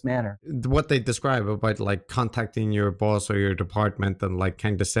slanderous manner. What they describe about like contacting your boss or your department and like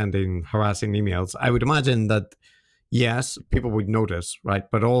kind of sending harassing emails, I would imagine that, yes, people would notice, right?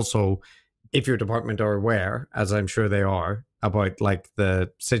 But also, if your department are aware, as I'm sure they are, about like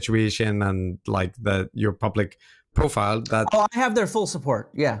the situation and like your public profile, that I have their full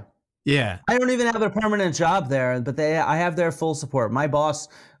support. Yeah. I don't even have a permanent job there, but I have their full support. My boss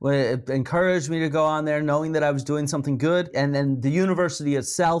encouraged me to go on there knowing that I was doing something good. And then the university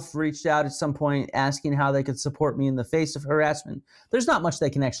itself reached out at some point asking how they could support me in the face of harassment. There's not much they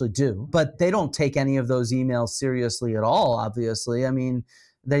can actually do, but they don't take any of those emails seriously at all, obviously. I mean,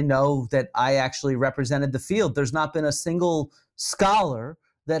 they know that I actually represented the field. There's not been a single scholar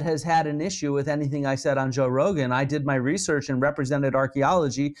that has had an issue with anything I said on Joe Rogan. I did my research and represented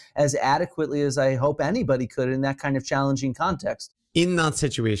archaeology as adequately as I hope anybody could in that kind of challenging context. In that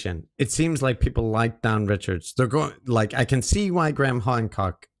situation, it seems like people like Dan Richards. They're going like, I can see why Graham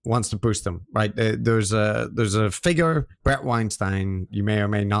Hancock wants to boost him, right? There's a figure, Brett Weinstein. You may or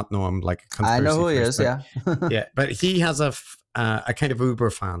may not know him, like a conspiracy I know who he theorist, is, yeah. But he has a kind of Uber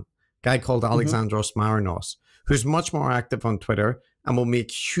fan, guy called Alexandros Marinos, who's much more active on Twitter and will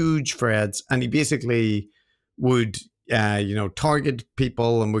make huge threads. And he basically would, target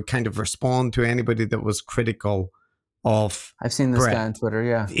people and would kind of respond to anybody that was critical of I've seen this Brett. guy on Twitter,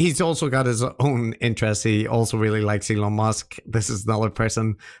 yeah. He's also got his own interests. He also really likes Elon Musk. This is another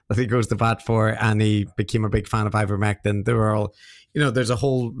person that he goes to bat for, and he became a big fan of ivermectin. There were all, there's a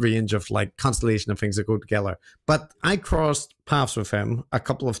whole range of like constellation of things that go together. But I crossed paths with him a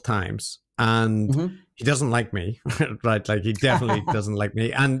couple of times, and he doesn't like me, right? Like he definitely doesn't like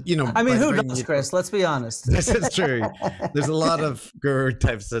me. And, I mean, who does, Chris? Let's be honest. This is true. There's a lot of guru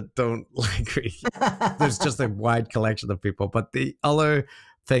types that don't like me. There's just a wide collection of people. But the other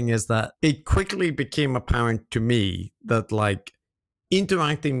thing is that it quickly became apparent to me that like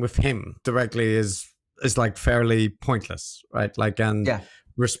interacting with him directly is like fairly pointless, right? Like, and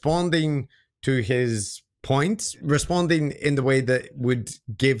responding to his points, responding in the way that would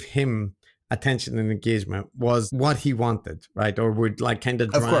give him attention and engagement was what he wanted, right? Or would like kind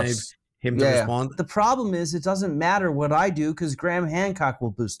of drive him to respond. The problem is it doesn't matter what I do because Graham Hancock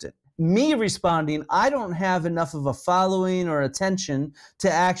will boost it. Me responding, I don't have enough of a following or attention to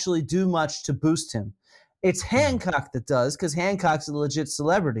actually do much to boost him. It's Hancock that does because Hancock's a legit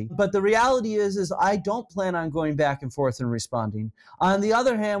celebrity. But the reality is I don't plan on going back and forth and responding. On the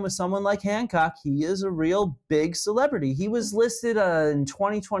other hand, with someone like Hancock, he is a real big celebrity. He was listed in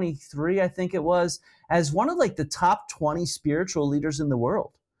 2023, I think it was, as one of like the top 20 spiritual leaders in the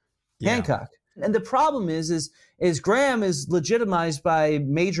world. Hancock. And the problem is Graham is legitimized by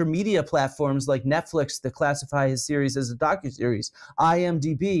major media platforms like Netflix that classify his series as a docuseries,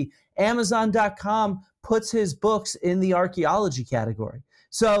 IMDb, Amazon.com puts his books in the archaeology category.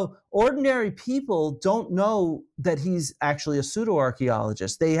 So ordinary people don't know that he's actually a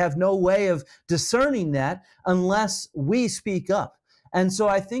pseudo-archaeologist. They have no way of discerning that unless we speak up. And so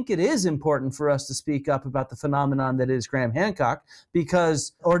I think it is important for us to speak up about the phenomenon that is Graham Hancock,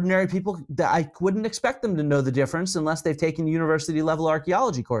 because ordinary people, I wouldn't expect them to know the difference unless they've taken university-level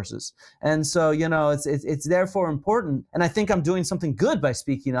archaeology courses. And so, it's therefore important. And I think I'm doing something good by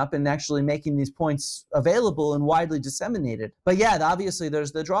speaking up and actually making these points available and widely disseminated. But yeah, obviously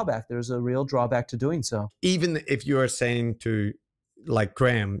there's the drawback. There's a real drawback to doing so. Even if you are saying to like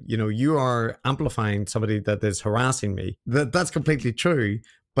Graham, you are amplifying somebody that is harassing me. That's completely true,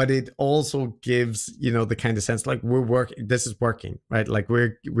 but it also gives, the kind of sense like this is working, right? Like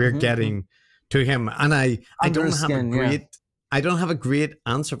we're getting to him. And I don't have a great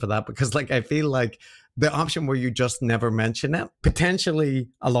answer for that, because like I feel like the option where you just never mention it potentially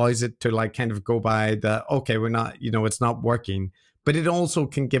allows it to like kind of go by the, okay, we're not, it's not working, but it also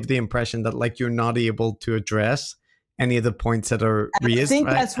can give the impression that like you're not able to address any of the points that are raised. I think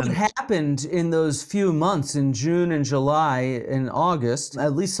right? that's what happened in those few months in June and July and August.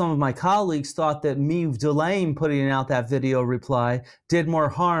 At least some of my colleagues thought that me delaying putting out that video reply did more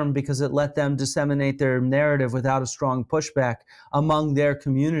harm because it let them disseminate their narrative without a strong pushback among their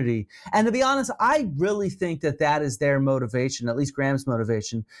community. And to be honest, I really think that that is their motivation, at least Graham's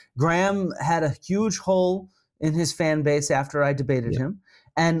motivation. Graham had a huge hole in his fan base after I debated him.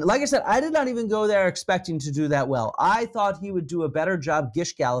 And like I said, I did not even go there expecting to do that well. I thought he would do a better job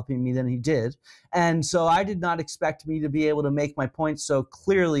gish galloping me than he did. And so I did not expect me to be able to make my point so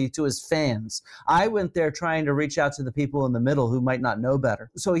clearly to his fans. I went there trying to reach out to the people in the middle who might not know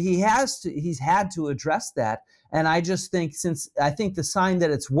better. So he's had to address that. And I just think I think the sign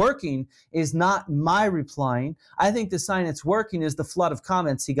that it's working is not my replying. I think the sign it's working is the flood of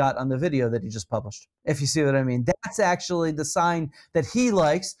comments he got on the video that he just published. If you see what I mean, that's actually the sign that he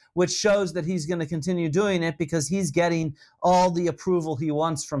likes, which shows that he's going to continue doing it because he's getting all the approval he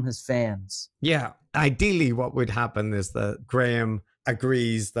wants from his fans. Yeah. Ideally, what would happen is that Graham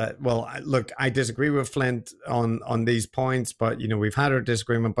agrees that, well, look, I disagree with Flint on these points, but, you know, we've had our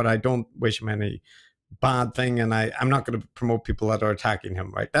disagreement, but I don't wish him any bad thing, and I'm not going to promote people that are attacking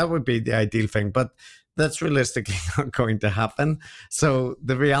him, right? That would be the ideal thing, but that's realistically not going to happen. So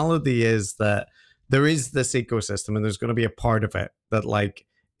the reality is that there is this ecosystem, and there's going to be a part of it that like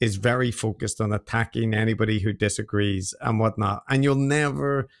is very focused on attacking anybody who disagrees and whatnot, and you'll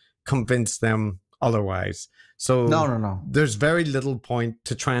never convince them otherwise. So no, there's very little point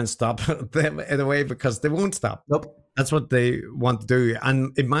to try and stop them in a way because they won't stop. Nope. That's what they want to do.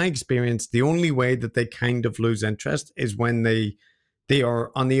 And in my experience, the only way that they kind of lose interest is when they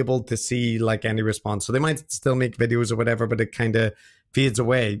are unable to see like any response. So they might still make videos or whatever, but it kind of fades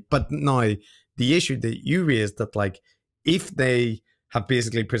away. But now the issue that you raised, that like if they have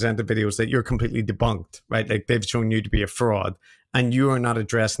basically presented videos that you're completely debunked, right? Like they've shown you to be a fraud and you are not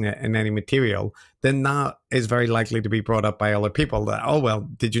addressing it in any material, then that is very likely to be brought up by other people that, oh, well,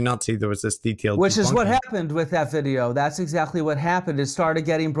 did you not see there was this detailed Which is what debunking? happened with that video. That's exactly what happened. It started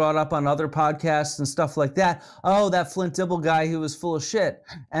getting brought up on other podcasts and stuff like that. Oh, that Flint Dibble guy who was full of shit.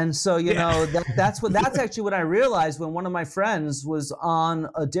 And so, you know, that's actually what I realized when one of my friends was on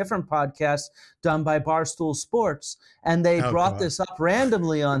a different podcast done by Barstool Sports, and they brought this up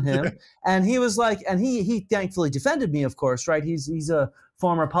randomly on him. And he was like, and he thankfully defended me, of course, right? He's a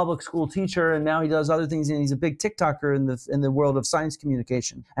former public school teacher, and now he does other things, and he's a big TikToker in the world of science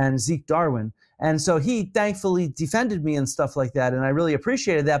communication, and Zeke Darwin. And so he thankfully defended me and stuff like that, and I really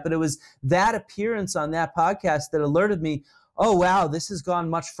appreciated that. But it was that appearance on that podcast that alerted me, oh, wow, this has gone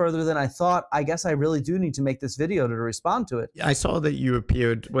much further than I thought. I guess I really do need to make this video to respond to it. I saw that you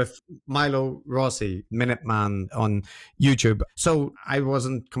appeared with Milo Rossi, Minuteman, on YouTube. So I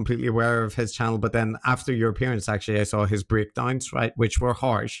wasn't completely aware of his channel, but then after your appearance, actually, I saw his breakdowns, right, which were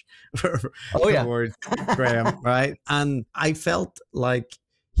harsh towards Graham, right? And I felt like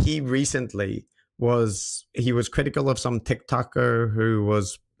he recently was critical of some TikToker who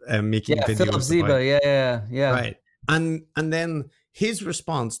was making videos. Philip Ziba, yeah. Right. And then his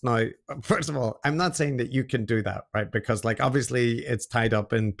response now, first of all, I'm not saying that you can do that, right? Because like, obviously it's tied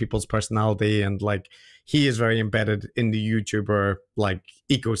up in people's personality, and like he is very embedded in the YouTuber like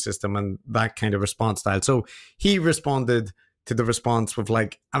ecosystem and that kind of response style. So he responded to the response with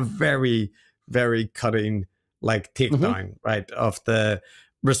like a very, very cutting like takedown, right, of the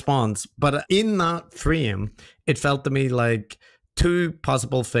response. But in that frame, it felt to me like two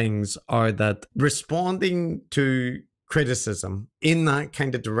possible things are that responding to criticism in that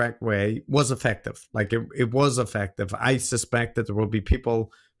kind of direct way was effective. Like it was effective. I suspect that there will be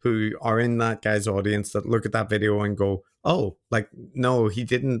people who are in that guy's audience that look at that video and go, oh, like, no, he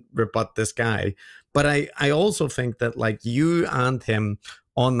didn't rebut this guy. But I also think that like you and him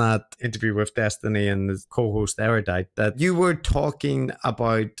on that interview with Destiny and his co-host Erudite, that you were talking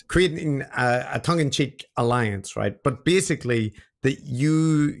about creating a tongue-in-cheek alliance, right? But basically that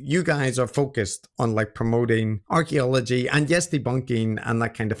you guys are focused on like promoting archaeology and yes, debunking and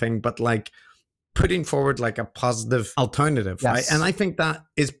that kind of thing, but like putting forward like a positive alternative, right? And I think that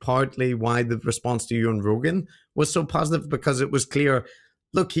is partly why the response to you on Rogan was so positive, because it was clear,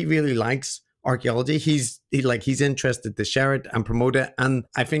 look, he really likes archaeology. He's interested to share it and promote it. And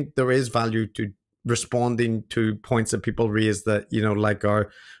I think there is value to responding to points that people raise that, you know, like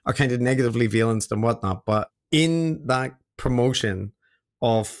are kind of negatively valenced and whatnot. But in that promotion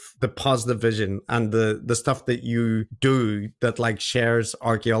of the positive vision and the stuff that you do that like shares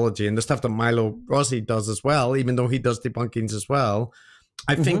archaeology, and the stuff that Milo Rossi does as well, even though he does debunkings as well,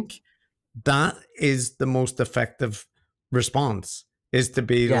 I think that is the most effective response, is to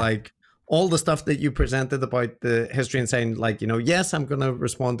be like, all the stuff that you presented about the history and saying like, you know, yes, I'm going to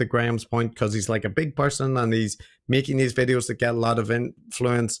respond to Graham's point because he's like a big person and he's making these videos that get a lot of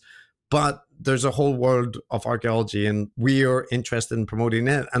influence. But there's a whole world of archaeology and we are interested in promoting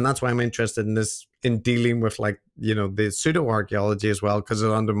it. And that's why I'm interested in this, in dealing with like, you know, the pseudo-archaeology as well, because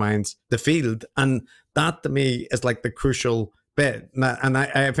it undermines the field. And that to me is like the crucial bit. And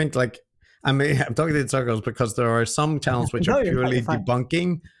I think like, I'm talking in circles because there are some channels which are purely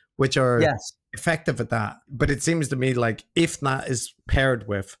debunking, which are effective at that. But it seems to me like if that is paired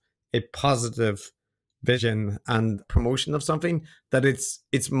with a positive vision and promotion of something, that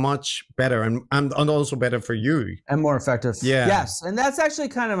it's much better and also better for you and more effective. Yeah. Yes, and that's actually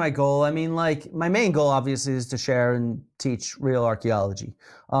kind of my goal. I mean, like my main goal obviously is to share and teach real archaeology.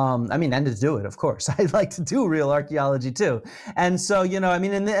 I mean, and to do it, of course. I'd like to do real archaeology too. And so, you know, I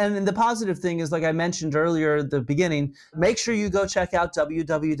mean, and the positive thing is, like I mentioned earlier at the beginning, make sure you go check out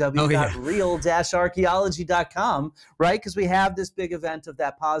www.real-archaeology.com, right? Because we have this big event of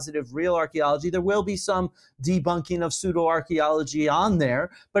that positive real archaeology. There will be some debunking of pseudo-archaeology on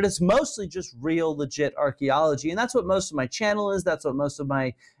there, but it's mostly just real, legit archaeology. And that's what most of my channel is. That's what most of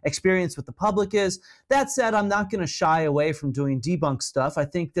my experience with the public is. That said, I'm not going to shy away from doing debunk stuff. I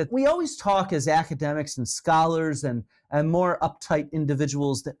think that we always talk as academics and scholars and more uptight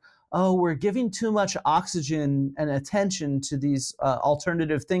individuals that, oh, we're giving too much oxygen and attention to these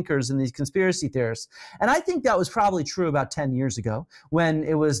alternative thinkers and these conspiracy theorists. And I think that was probably true about 10 years ago when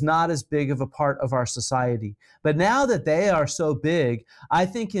it was not as big of a part of our society. But now that they are so big, I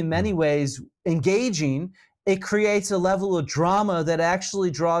think in many ways engaging, it creates a level of drama that actually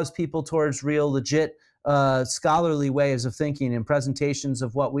draws people towards real, legit, scholarly ways of thinking and presentations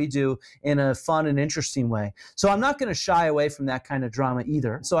of what we do in a fun and interesting way. So I'm not going to shy away from that kind of drama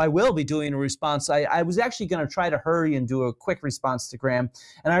either. So I will be doing a response. I was actually going to try to hurry and do a quick response to Graham.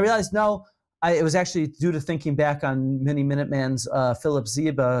 And I realized, no, it was actually due to thinking back on Mini Minuteman's Philip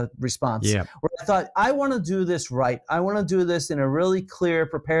Ziba response, where I thought, I want to do this right. I want to do this in a really clear,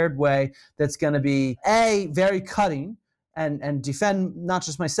 prepared way that's going to be, A, very cutting, and defend not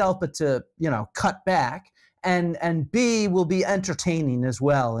just myself, but to, you know, cut back, and B, will be entertaining as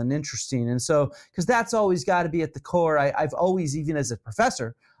well and interesting. And so, because that's always got to be at the core. I've always, even as a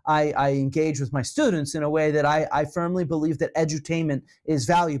professor, I engage with my students in a way that I firmly believe that edutainment is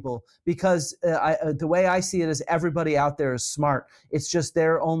valuable, because the way I see it is everybody out there is smart. It's just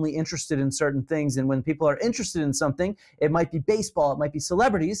they're only interested in certain things. And when people are interested in something, it might be baseball, it might be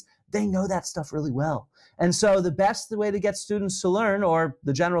celebrities, they know that stuff really well. And so the way to get students to learn, or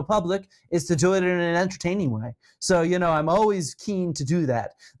the general public, is to do it in an entertaining way. So, you know, I'm always keen to do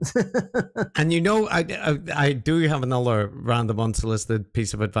that. And, you know, I do have another random unsolicited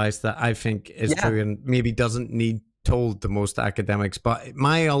piece of advice that I think is true and maybe doesn't need told to most academics. But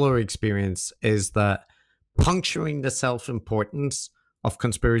my other experience is that puncturing the self-importance of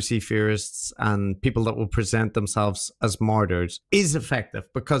conspiracy theorists and people that will present themselves as martyrs is effective,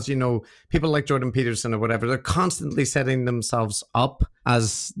 because, you know, people like Jordan Peterson or whatever, they're constantly setting themselves up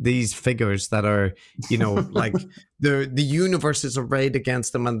as these figures that are, you know, like the universe is arrayed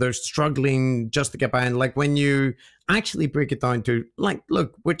against them and they're struggling just to get by. And like when you actually break it down to like,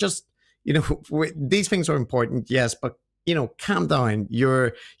 look, we're just, you know, these things are important, yes, but, you know, calm down.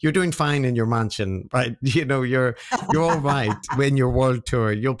 You're doing fine in your mansion, right? You know, you're all right when your world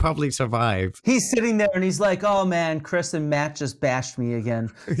tour. You'll probably survive. He's sitting there and he's like, "Oh man, Chris and Matt just bashed me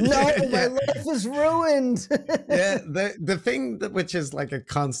again. No, my life is ruined." The thing which is like a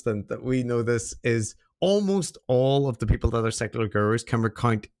constant that we know this is almost all of the people that are secular gurus can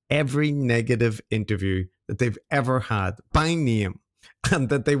recount every negative interview that they've ever had by name, and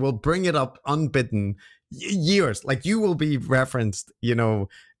that they will bring it up unbidden. Years, like you will be referenced, you know.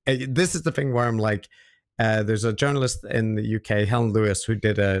 This is the thing where I'm like, there's a journalist in the UK, Helen Lewis, who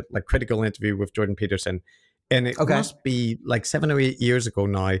did a like critical interview with Jordan Peterson, and it must be like 7 or 8 years ago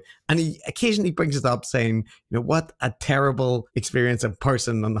now, and he occasionally brings it up saying, you know, what a terrible experience in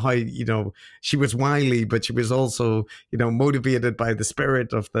person, and how, you know, she was wily, but she was also, you know, motivated by the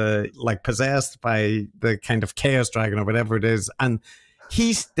spirit of the, like, possessed by the kind of chaos dragon or whatever it is, and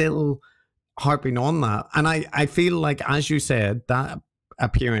he's still harping on that. And I feel like, as you said, that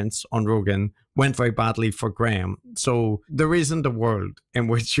appearance on Rogan went very badly for Graham. So there isn't a world in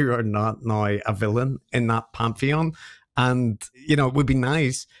which you are not now a villain in that pantheon. And, you know, it would be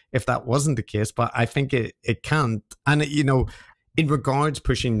nice if that wasn't the case, but I think it can't. And, you know, in regards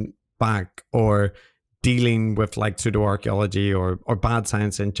pushing back or dealing with like pseudo-archaeology or bad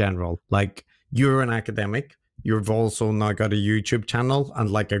science in general, like, you're an academic. You've also now got a YouTube channel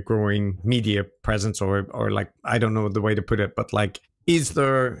and like a growing media presence, or like, I don't know the way to put it, but like Is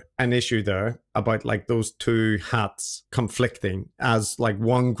there an issue there about like those two hats conflicting as like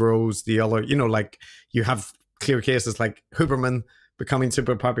one grows, the other, you know, like you have clear cases like Huberman becoming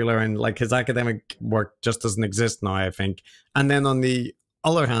super popular and like his academic work just doesn't exist now, I think. And then on the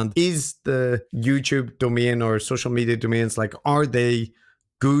other hand, is the YouTube domain or social media domains, like, are they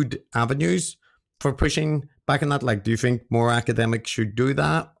good avenues for pushing back on that? Like, do you think more academics should do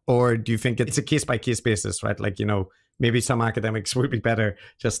that? Or do you think it's a case by case basis, right? Like, you know, maybe some academics would be better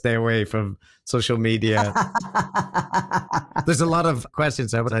just stay away from social media. There's a lot of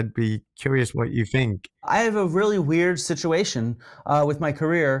questions there, but I'd be curious what you think. I have a really weird situation with my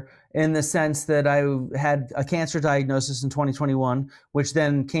career in the sense that I had a cancer diagnosis in 2021, which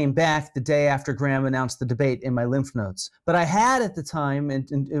then came back the day after Graham announced the debate in my lymph nodes. But I had at the time, and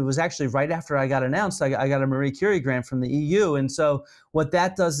it was actually right after I got announced, I got a Marie Curie grant from the EU. And so what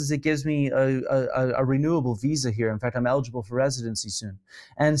that does is it gives me a renewable visa here. In fact, I'm eligible for residency soon.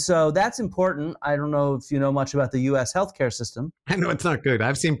 And so that's important. I don't know if you know much about the US healthcare system. I know it's not good.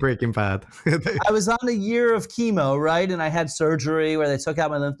 I've seen Breaking Bad. I was on a year of chemo, right? And I had surgery where they took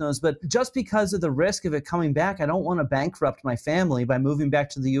out my lymph nodes. But just because of the risk of it coming back, I don't want to bankrupt my family by moving back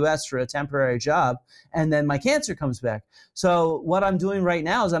to the US for a temporary job. And then my cancer comes back. So what I'm doing right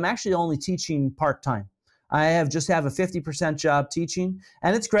now is I'm actually only teaching part-time. I just have a 50% job teaching,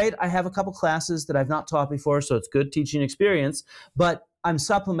 and it's great. I have a couple classes that I've not taught before, so it's good teaching experience, but I'm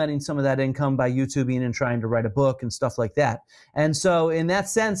supplementing some of that income by YouTubing and trying to write a book and stuff like that. And so in that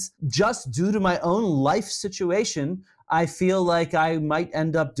sense, just due to my own life situation, I feel like I might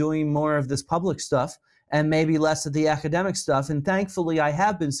end up doing more of this public stuff and maybe less of the academic stuff. And thankfully, I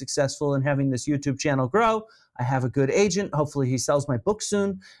have been successful in having this YouTube channel grow. I have a good agent. Hopefully he sells my book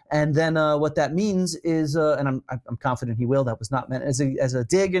soon. And then what that means is, and I'm confident he will, that was not meant as a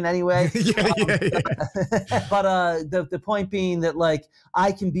dig in any way. But the point being that like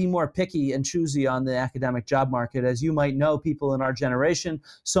I can be more picky and choosy on the academic job market. As you might know, people in our generation,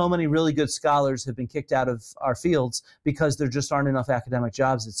 so many really good scholars have been kicked out of our fields because there just aren't enough academic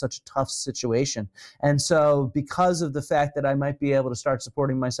jobs. It's such a tough situation. And so because of the fact that I might be able to start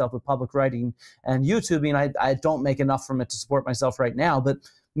supporting myself with public writing and YouTubing, I don't make enough from it to support myself right now, but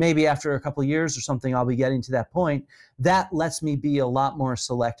maybe after a couple of years or something, I'll be getting to that point. That lets me be a lot more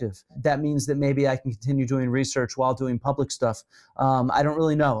selective. That means that maybe I can continue doing research while doing public stuff. I don't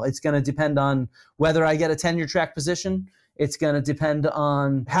really know. It's going to depend on whether I get a tenure track position. It's going to depend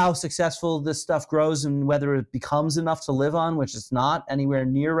on how successful this stuff grows and whether it becomes enough to live on, which it's not anywhere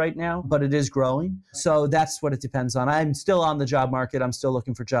near right now, but it is growing. So that's what it depends on. I'm still on the job market. I'm still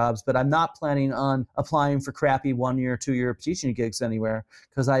looking for jobs, but I'm not planning on applying for crappy 1 year, 2 year teaching gigs anywhere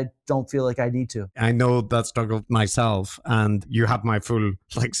because I don't feel like I need to. I know that struggle myself, and you have my full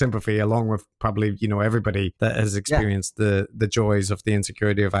like sympathy, along with probably, you know, everybody that has experienced the joys of the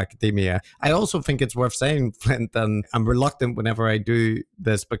insecurity of academia. I also think it's worth saying, Flint, and I'm reluctant whenever I do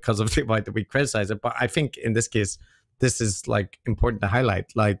this because of the way that we criticize it, but I think in this case, this is like important to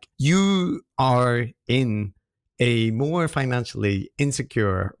highlight. Like, you are in a more financially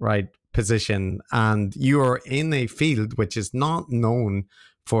insecure, right, position, and you are in a field which is not known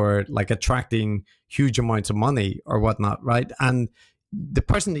for like attracting huge amounts of money or whatnot, right? And the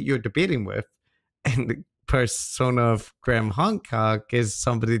person that you're debating with and the persona of Graham Hancock is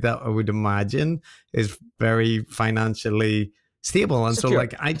somebody that I would imagine is very financially stable. And secure. So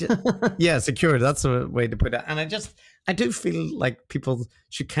like I just, yeah, secure. That's a way to put it. And I do feel like people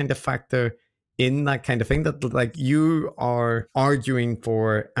should kind of factor in that kind of thing, that like you are arguing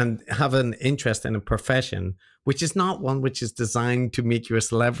for and have an interest in a profession which is not one which is designed to make you a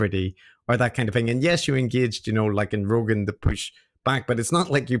celebrity or that kind of thing. And yes, you engaged, you know, like in Rogan to push back, but it's not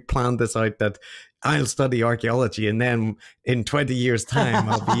like you planned this out that I'll study archaeology and then in 20 years time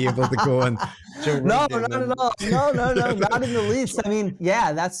I'll be able to go and No, not at all. No, not in the least. I mean,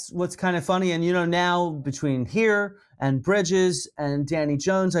 yeah, that's what's kind of funny. And, you know, now between here and Bridges and Danny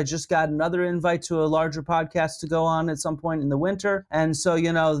Jones, I just got another invite to a larger podcast to go on at some point in the winter. And so,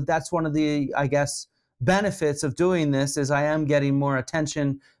 you know, that's one of the, I guess, benefits of doing this is I am getting more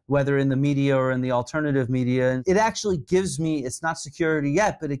attention, whether in the media or in the alternative media. And it actually gives me, it's not security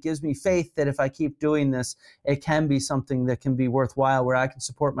yet, but it gives me faith that if I keep doing this, it can be something that can be worthwhile, where I can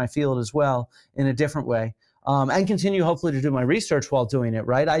support my field as well in a different way. And continue hopefully to do my research while doing it,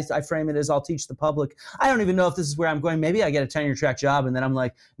 right? I frame it as I'll teach the public. I don't even know if this is where I'm going. Maybe I get a tenure track job and then I'm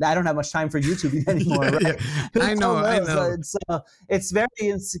like, I don't have much time for YouTubing anymore, right? Yeah. I know. It's very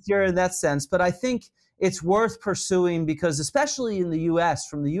insecure in that sense, but I think it's worth pursuing because especially in the US,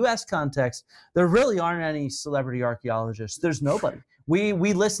 from the US context, there really aren't any celebrity archaeologists. There's nobody, We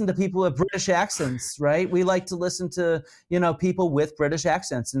listen to people with British accents, right? We like to listen to, people with British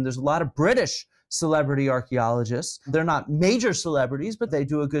accents. And there's a lot of British celebrity archaeologists. They're not major celebrities, but they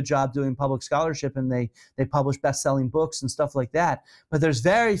do a good job doing public scholarship, and they publish best-selling books and stuff like that. But there's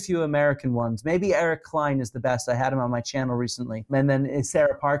very few American ones. Maybe Eric Klein is the best. I had him on my channel recently. And then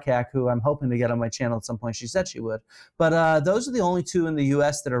Sarah Parcak, who I'm hoping to get on my channel at some point. She said she would. But those are the only two in the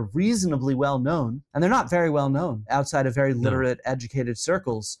US that are reasonably well known. And they're not very well known outside of very literate, educated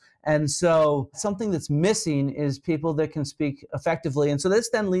circles. And so something that's missing is people that can speak effectively. And so this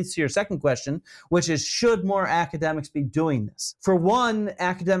then leads to your second question, which is, should more academics be doing this? For one,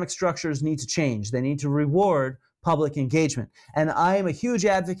 academic structures need to change. They need to reward public engagement. And I am a huge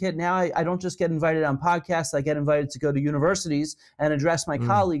advocate. Now I don't just get invited on podcasts. I get invited to go to universities and address my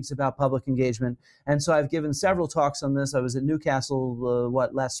colleagues about public engagement. And so I've given several talks on this. I was at Newcastle,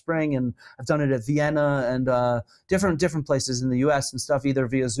 last spring, and I've done it at Vienna and different places in the US and stuff, either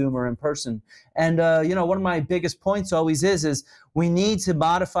via Zoom or in person. And, one of my biggest points always is we need to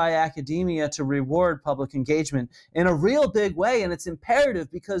modify academia to reward public engagement in a real big way. And it's imperative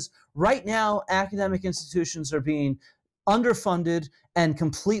because right now academic institutions are being underfunded and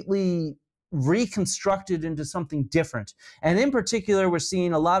completely reconstructed into something different. And in particular, we're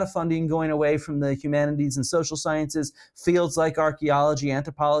seeing a lot of funding going away from the humanities and social sciences, fields like archaeology,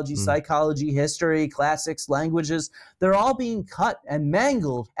 anthropology, psychology, history, classics, languages. They're all being cut and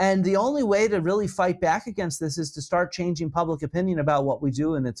mangled. And the only way to really fight back against this is to start changing public opinion about what we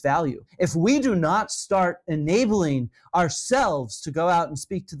do and its value. If we do not start enabling ourselves to go out and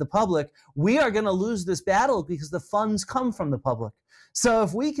speak to the public, we are going to lose this battle because the funds come from the public. So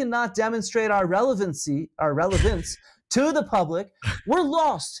if we cannot demonstrate our relevance to the public, we're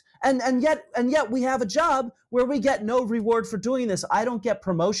lost. And yet we have a job where we get no reward for doing this. I don't get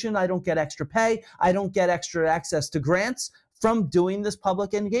promotion. I don't get extra pay. I don't get extra access to grants from doing this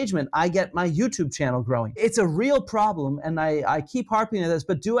public engagement. I get my YouTube channel growing. It's a real problem, and I keep harping on this,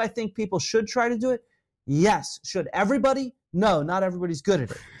 but do I think people should try to do it? Yes. Should everybody? No, not everybody's good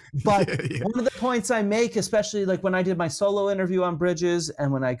at it. But one of the points I make, especially like when I did my solo interview on Bridges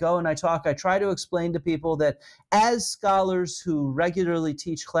and when I go and I talk, I try to explain to people that as scholars who regularly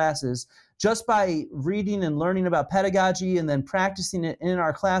teach classes, just by reading and learning about pedagogy and then practicing it in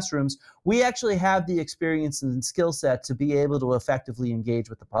our classrooms, we actually have the experience and skill set to be able to effectively engage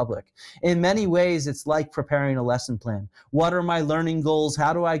with the public. In many ways, it's like preparing a lesson plan. What are my learning goals?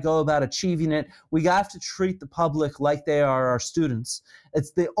 How do I go about achieving it? We have to treat the public like they are our students. It's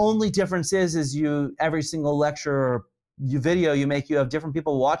the only difference is every single lecture or video you make, you have different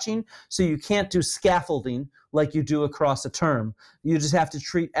people watching, so you can't do scaffolding like you do across a term. You just have to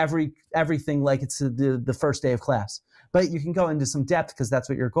treat everything like it's the first day of class. But you can go into some depth because that's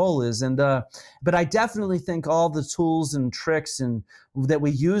what your goal is. And but I definitely think all the tools and tricks that we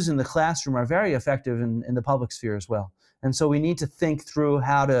use in the classroom are very effective in the public sphere as well. And so we need to think through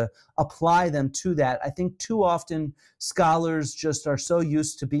how to apply them to that. I think too often scholars just are so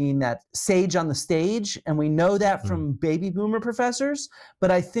used to being that sage on the stage, and we know that from baby boomer professors,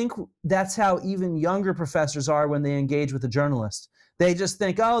 but I think that's how even younger professors are when they engage with a journalist. They just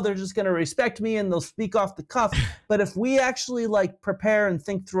think, oh, they're just going to respect me and they'll speak off the cuff. But if we actually prepare and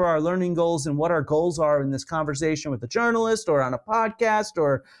think through our learning goals and what our goals are in this conversation with a journalist or on a podcast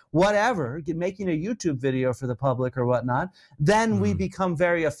or whatever, making a YouTube video for the public or whatnot, then we become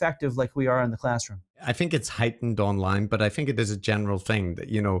very effective like we are in the classroom. I think it's heightened online, but I think it is a general thing that,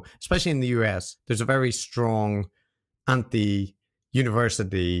 especially in the US, there's a very strong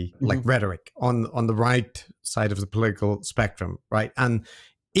anti-university rhetoric on the right side of the political spectrum, right? And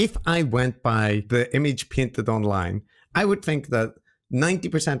if I went by the image painted online, I would think that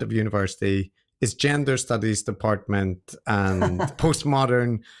 90% of university is gender studies department and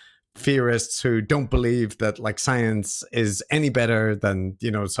postmodern theorists who don't believe that science is any better than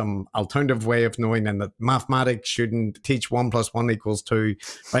some alternative way of knowing, and that mathematics shouldn't teach 1 + 1 = 2,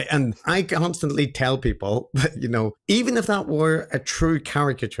 right? And I constantly tell people that even if that were a true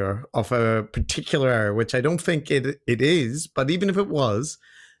caricature of a particular area, which I don't think it is, but even if it was,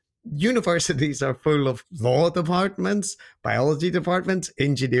 universities are full of law departments, biology departments,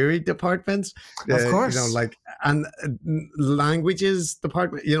 engineering departments, of course, and languages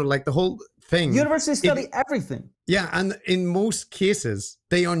department, the whole thing. Universities study everything. Yeah, and in most cases,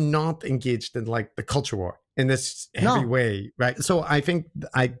 they are not engaged in the culture war in this heavy way, right? So I think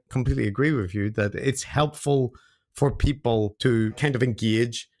I completely agree with you that it's helpful for people to kind of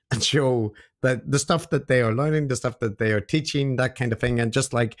engage and show that the stuff that they are learning, the stuff that they are teaching, that kind of thing, and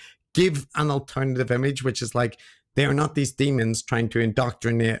just give an alternative image, which is They are not these demons trying to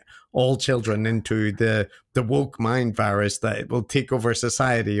indoctrinate all children into the woke mind virus that it will take over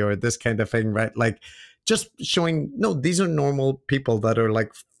society or this kind of thing, right? Like just showing, no, these are normal people that are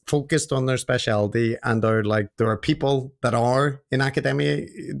like focused on their specialty, and are like, there are people that are in academia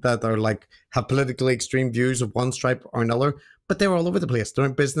that are like, have politically extreme views of one stripe or another, but they're all over the place. They're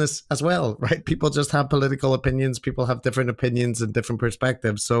in business as well, right? People just have political opinions. People have different opinions and different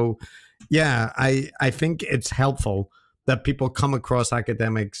perspectives. So yeah, I think it's helpful that people come across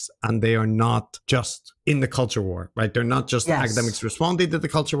academics and they are not just in the culture war, right? They're not just academics responding to the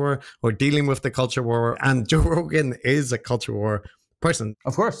culture war or dealing with the culture war. And Joe Rogan is a culture war person.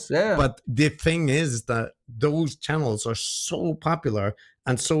 Of course, yeah. But the thing is that those channels are so popular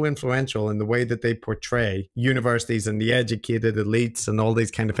and so influential in the way that they portray universities and the educated elites and all these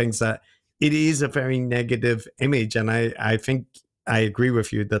kind of things, that it is a very negative image. And I think I agree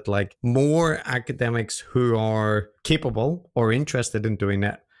with you that like more academics who are capable or interested in doing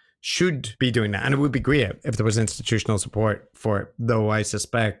that should be doing that. And it would be great if there was institutional support for it, though I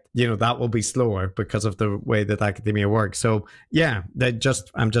suspect, you know, that will be slower because of the way that academia works. So yeah, I'm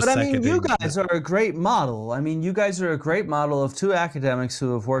just But I mean, you guys are a great model. I mean, you guys are a great model of two academics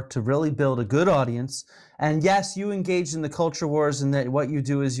who have worked to really build a good audience. And yes, you engage in the culture wars, and that what you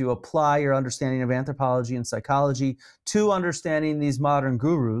do is you apply your understanding of anthropology and psychology to understanding these modern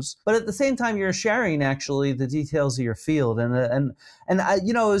gurus. But at the same time, you're sharing actually the details of your field. And I,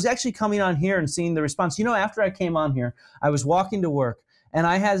 you know, it was actually coming on here and seeing the response. You know, after I came on here, I was walking to work, and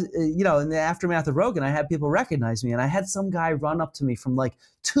I had, you know, in the aftermath of Rogan, I had people recognize me, and I had some guy run up to me from like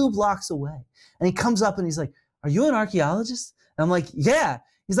 2 blocks away, and he comes up and he's like, "Are you an archaeologist?" And I'm like, "Yeah."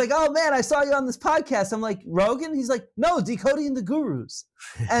 He's like, "Oh man, I saw you on this podcast." I'm like, "Rogan?" He's like, "No, Decoding the Gurus."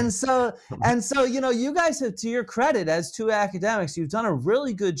 And so, you know, you guys have, to your credit as two academics, you've done a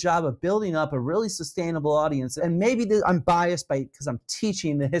really good job of building up a really sustainable audience. And maybe I'm biased because I'm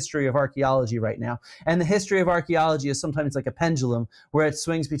teaching the history of archaeology right now. And the history of archaeology is sometimes like a pendulum where it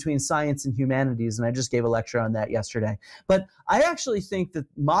swings between science and humanities. And I just gave a lecture on that yesterday. But I actually think that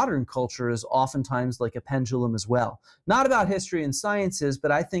modern culture is oftentimes like a pendulum as well. Not about history and sciences,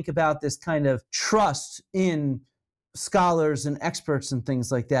 but I think about this kind of trust in scholars and experts and things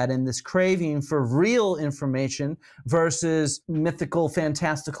like that, and this craving for real information versus mythical,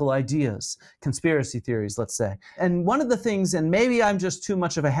 fantastical ideas, conspiracy theories, let's say. And one of the things, and maybe I'm just too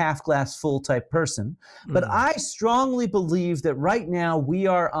much of a half glass full type person, but I strongly believe that right now we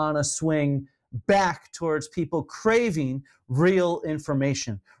are on a swing back towards people craving real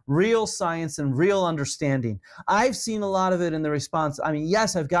information, real science, and real understanding. I've seen a lot of it in the response. I mean,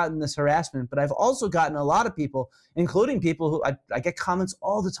 yes, I've gotten this harassment, but I've also gotten a lot of people, including people who I get comments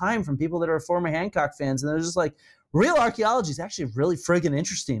all the time from people that are former Hancock fans, and they're just like, "Real archaeology is actually really friggin'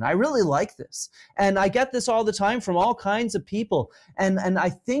 interesting. I really like this." And I get this all the time from all kinds of people. And I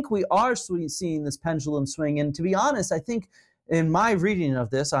think we are seeing this pendulum swing. And to be honest, I think in my reading of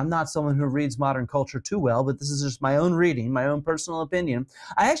this, I'm not someone who reads modern culture too well, but this is just my own reading, my own personal opinion.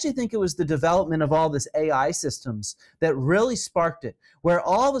 I actually think it was the development of all this AI systems that really sparked it, where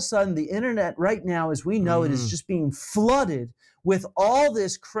all of a sudden the internet right now, as we know it, is just being flooded with all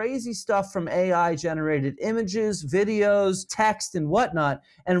this crazy stuff from AI generated images, videos, text, and whatnot.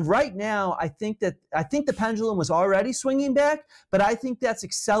 And right now, I think the pendulum was already swinging back, but I think that's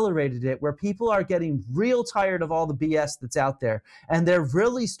accelerated it, where people are getting real tired of all the BS that's out there. And they're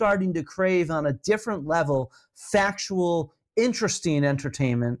really starting to crave on a different level, factual, interesting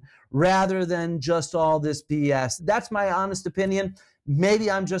entertainment rather than just all this BS. That's my honest opinion. Maybe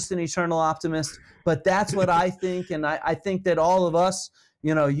I'm just an eternal optimist, but that's what I think. And I think that all of us,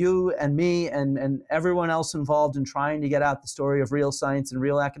 you know, you and me and everyone else involved in trying to get out the story of real science and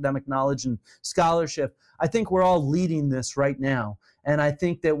real academic knowledge and scholarship, I think we're all leading this right now. And I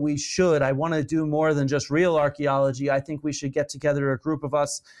think that we should. I want to do more than just real archaeology. I think we should get together a group of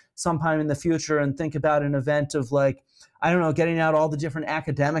us sometime in the future and think about an event of, like, I don't know, getting out all the different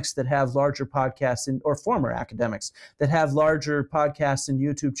academics that have larger podcasts or former academics that have larger podcasts and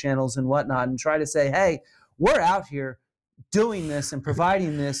YouTube channels and whatnot, and try to say, hey, we're out here doing this and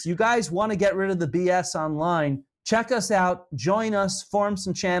providing this. You guys want to get rid of the BS online? Check us out, join us, form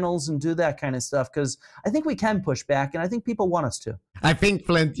some channels, and do that kind of stuff, because I think we can push back, and I think people want us to. I think,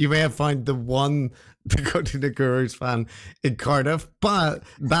 Flint, you may have found the one Decoding the Gurus fan in Cardiff, but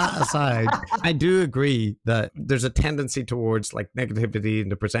that aside, I do agree that there's a tendency towards like negativity and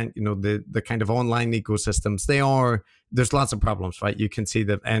to present, you know, the kind of online ecosystems. There's lots of problems, right? You can see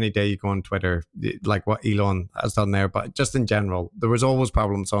that any day you go on Twitter, like what Elon has done there, but just in general, there was always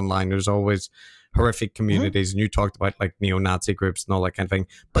problems online. There's always horrific communities, and you talked about like neo-Nazi groups and all that kind of thing.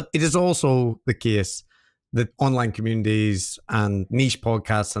 But it is also the case the online communities and niche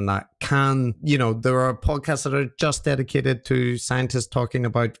podcasts and that can, you know, there are podcasts that are just dedicated to scientists talking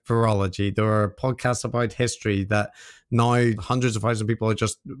about virology. There are podcasts about history that now hundreds of thousands of people are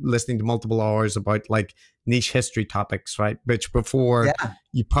just listening to multiple hours about like niche history topics, right? Which before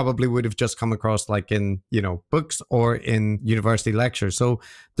you probably would have just come across like in, you know, books or in university lectures. So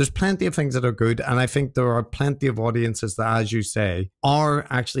there's plenty of things that are good. And I think there are plenty of audiences that, as you say, are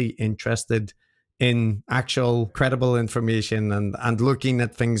actually interested in actual credible information and looking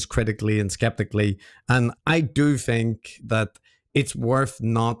at things critically and skeptically. And I do think that it's worth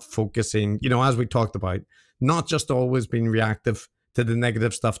not focusing, you know, as we talked about, not just always being reactive to the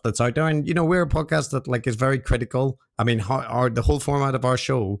negative stuff that's out there. And, you know, we're a podcast that like is very critical. I mean, the whole format of our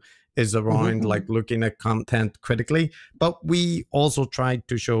show is around like looking at content critically, but we also try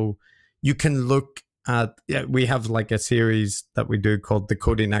to show you can look at, we have like a series that we do called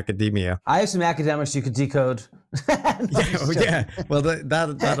Decoding Academia. I have some academics you could decode. Well,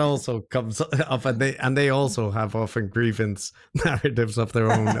 that also comes up, and they also have often grievance narratives of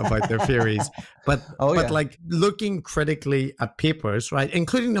their own about their theories. But like looking critically at papers, right,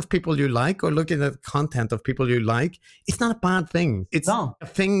 including of people you like, or looking at content of people you like, it's not a bad thing. It's a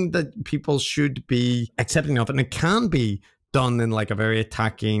thing that people should be accepting of, and it can be done in like a very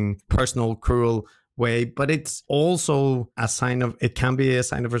attacking, personal, cruel way, but it's also a sign of, it can be a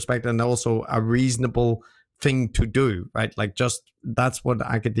sign of respect and also a reasonable thing to do, right? Like just, that's what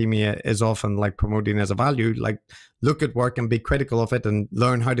academia is often like promoting as a value, like look at work and be critical of it and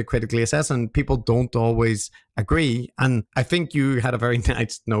learn how to critically assess, and people don't always agree. And I think you had a very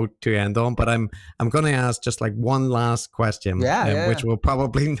nice note to end on, but I'm going to ask just like one last question, which will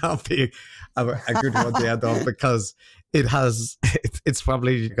probably not be a good one to end on because it's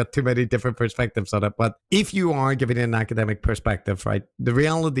probably got too many different perspectives on it. But if you are giving an academic perspective, right, the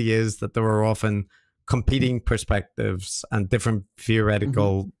reality is that there are often competing perspectives and different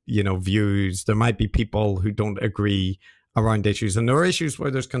theoretical, you know, views. There might be people who don't agree around issues, and there are issues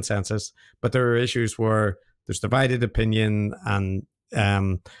where there's consensus, but there are issues where there's divided opinion, and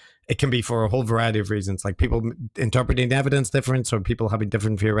it can be for a whole variety of reasons, like people interpreting evidence different, or people having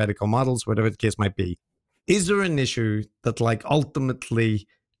different theoretical models, whatever the case might be. Is there an issue that like ultimately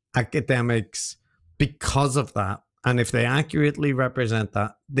academics, because of that, and if they accurately represent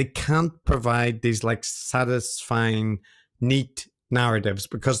that, they can't provide these like satisfying, neat narratives,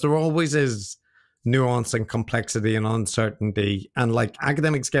 because there always is nuance and complexity and uncertainty, and like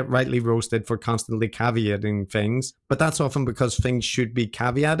academics get rightly roasted for constantly caveating things, but that's often because things should be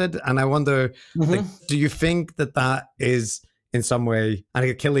caveated. And I wonder, like, do you think that that is in some way an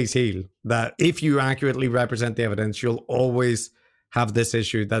Achilles heel, that if you accurately represent the evidence, you'll always have this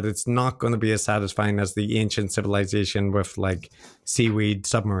issue that it's not going to be as satisfying as the ancient civilization with like seaweed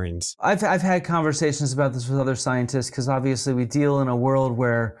submarines? I've had conversations about this with other scientists, because obviously we deal in a world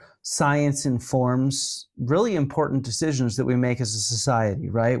where science informs really important decisions that we make as a society,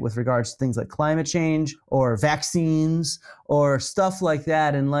 right? With regards to things like climate change or vaccines or stuff like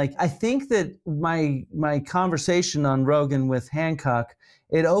that. And like, I think that my conversation on Rogan with Hancock,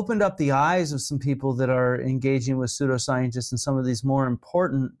 it opened up the eyes of some people that are engaging with pseudoscientists in some of these more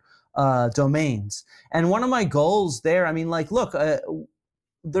important domains. And one of my goals there, I mean, like, look,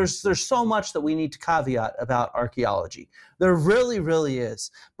 there's so much that we need to caveat about archaeology. There really, really is.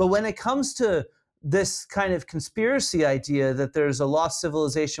 But when it comes to this kind of conspiracy idea that there's a lost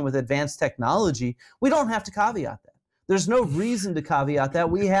civilization with advanced technology, we don't have to caveat that. There's no reason to caveat that.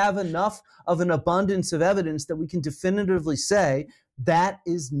 We have enough of an abundance of evidence that we can definitively say that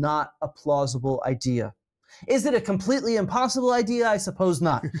is not a plausible idea. Is it a completely impossible idea? I suppose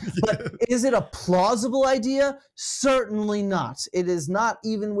not. But is it a plausible idea? Certainly not. It is not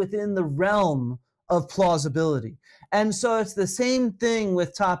even within the realm of plausibility. And so it's the same thing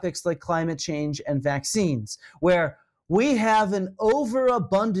with topics like climate change and vaccines, where we have an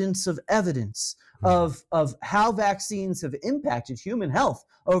overabundance of evidence of how vaccines have impacted human health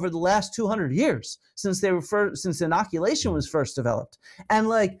over the last 200 years since since inoculation was first developed. And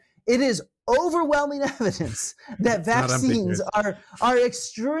like, it is overwhelming evidence that vaccines are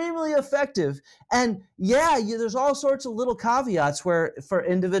extremely effective. And there's all sorts of little caveats where for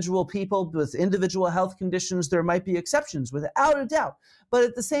individual people with individual health conditions, there might be exceptions without a doubt. But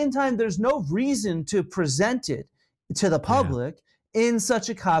at the same time, there's no reason to present it to the public in such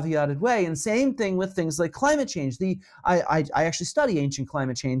a caveated way. And same thing with things like climate change. I actually study ancient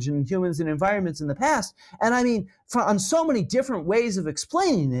climate change and humans and environments in the past. And I mean, on so many different ways of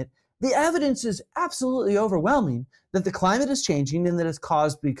explaining it, the evidence is absolutely overwhelming that the climate is changing and that it's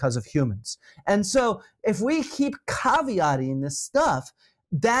caused because of humans. And so if we keep caveating this stuff,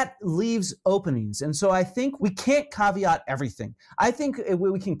 that leaves openings. And so I think we can't caveat everything. I think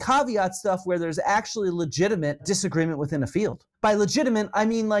we can caveat stuff where there's actually legitimate disagreement within a field. By legitimate, I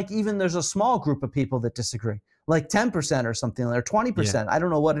mean like even there's a small group of people that disagree, like 10% or something, or 20%. Yeah. I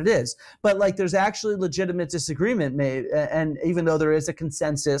don't know what it is, but like there's actually legitimate disagreement made. And even though there is a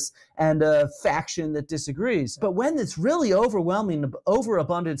consensus and a faction that disagrees, but when it's really overwhelming,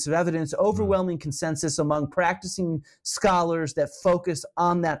 overabundance of evidence, overwhelming consensus among practicing scholars that focus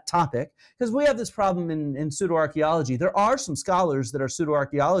on that topic, because we have this problem in pseudo-archaeology. There are some scholars that are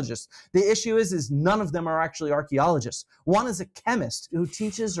pseudo-archaeologists. The issue is none of them are actually archaeologists. One is a chemist who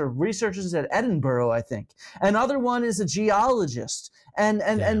teaches or researches at Edinburgh, I think. Another one is a geologist.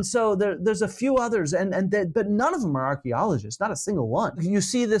 And so there's a few others, but none of them are archaeologists, not a single one. You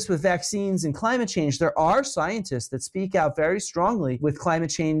see this with vaccines and climate change. There are scientists that speak out very strongly with climate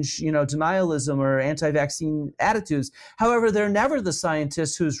change, denialism or anti-vaccine attitudes. However, they're never the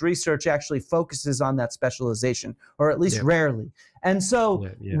scientists whose research actually focuses on that specialization, or at least rarely. And so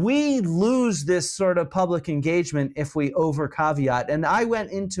we lose this sort of public engagement if we over caveat. And I went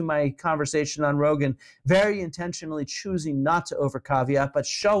into my conversation on Rogan very intentionally choosing not to over caveat, but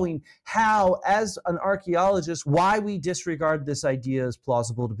showing how, as an archaeologist, why we disregard this idea as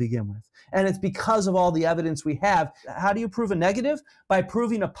plausible to begin with. And it's because of all the evidence we have. How do you prove a negative? By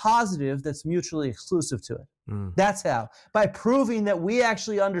proving a positive that's mutually exclusive to it. That's how. By proving that we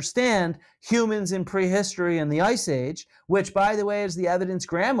actually understand humans in prehistory and the Ice Age, which, by the way, is the evidence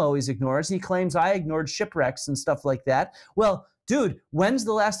Graham always ignores. He claims I ignored shipwrecks and stuff like that. Well, dude, when's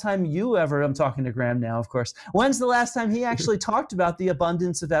the last time you ever, I'm talking to Graham now, of course, when's the last time he actually talked about the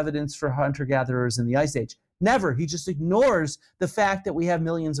abundance of evidence for hunter-gatherers in the Ice Age? Never. He just ignores the fact that we have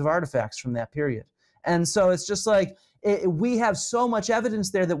millions of artifacts from that period. And so it's just like, we have so much evidence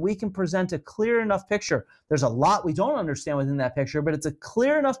there that we can present a clear enough picture. There's a lot we don't understand within that picture, but it's a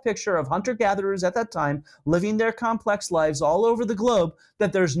clear enough picture of hunter-gatherers at that time living their complex lives all over the globe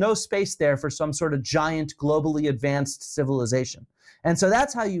that there's no space there for some sort of giant, globally advanced civilization. And so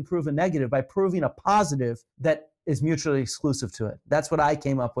that's how you prove a negative, by proving a positive that is mutually exclusive to it. That's what I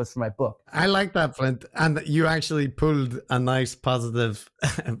came up with for my book. I like that, Flint. And you actually pulled a nice positive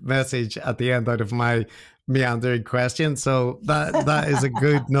message at the end out of my meandering question. So that is a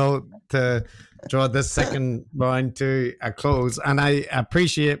good note to draw this second round to a close. And I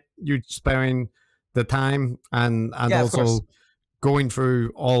appreciate you sparing the time and also going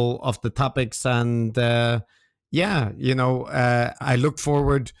through all of the topics. And I look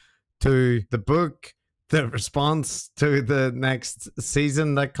forward to the book, the response to the next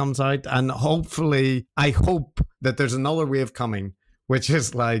season that comes out. And hopefully, I hope that there's another wave coming, which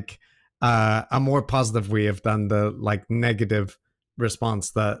is like a more positive wave than the negative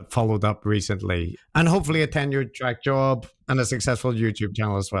response that followed up recently. And hopefully a tenured track job and a successful YouTube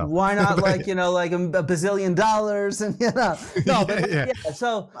channel as well. Why not like a bazillion dollars and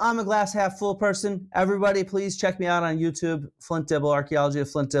So I'm a glass half full person. Everybody, please check me out on YouTube, Flint Dibble, Archaeology of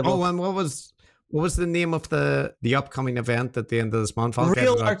Flint Dibble. Oh, and what was the name of the upcoming event at the end of this month?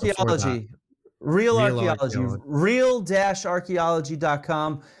 Real-Archaeology. Real-Archaeology.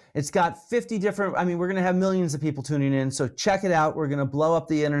 Real-Archaeology.com. It's got 50 different, we're going to have millions of people tuning in. So check it out. We're going to blow up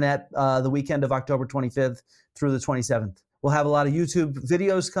the internet the weekend of October 25th through the 27th. We'll have a lot of YouTube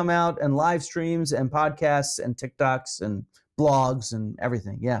videos come out and live streams and podcasts and TikToks and blogs and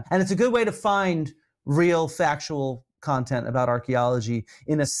everything. Yeah. And it's a good way to find real factual content about archaeology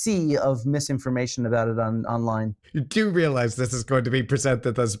in a sea of misinformation about it online. You do realize this is going to be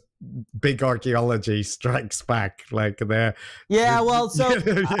presented as Big Archaeology Strikes Back, I'm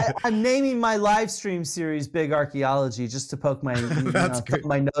naming my live stream series Big Archaeology just to poke my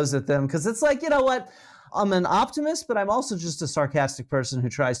my nose at them, because it's like, you know what, I'm an optimist, but I'm also just a sarcastic person who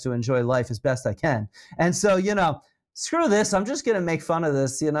tries to enjoy life as best I can. And so, screw this. I'm just going to make fun of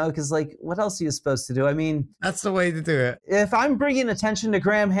this, because what else are you supposed to do? That's the way to do it. If I'm bringing attention to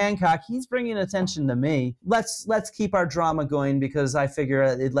Graham Hancock, he's bringing attention to me. Let's keep our drama going, because I figure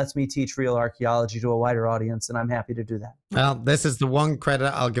it lets me teach real archaeology to a wider audience, and I'm happy to do that. Well, this is the one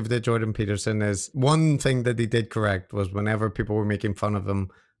credit I'll give to Jordan Peterson. Is one thing that he did correct was whenever people were making fun of him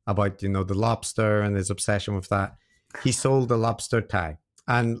about, the lobster and his obsession with that, he sold a lobster tie.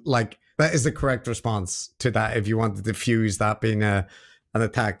 And that is the correct response to that if you want to diffuse that being an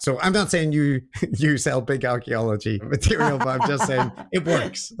attack. So I'm not saying you sell big archaeology material, but I'm just saying it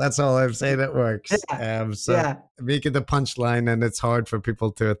works. That's all I'm saying, it works. Making the punchline, and it's hard for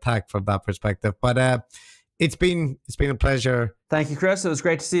people to attack from that perspective. But it's been a pleasure. Thank you, Chris. It was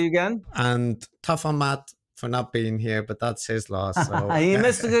great to see you again. And tough on Matt for not being here, but that's his loss. So you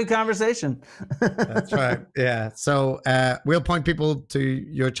missed a good conversation. That's right. Yeah. So we'll point people to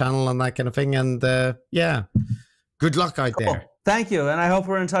your channel and that kind of thing. And yeah, good luck out there. Thank you. And I hope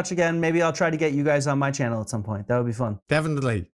we're in touch again. Maybe I'll try to get you guys on my channel at some point. That would be fun. Definitely.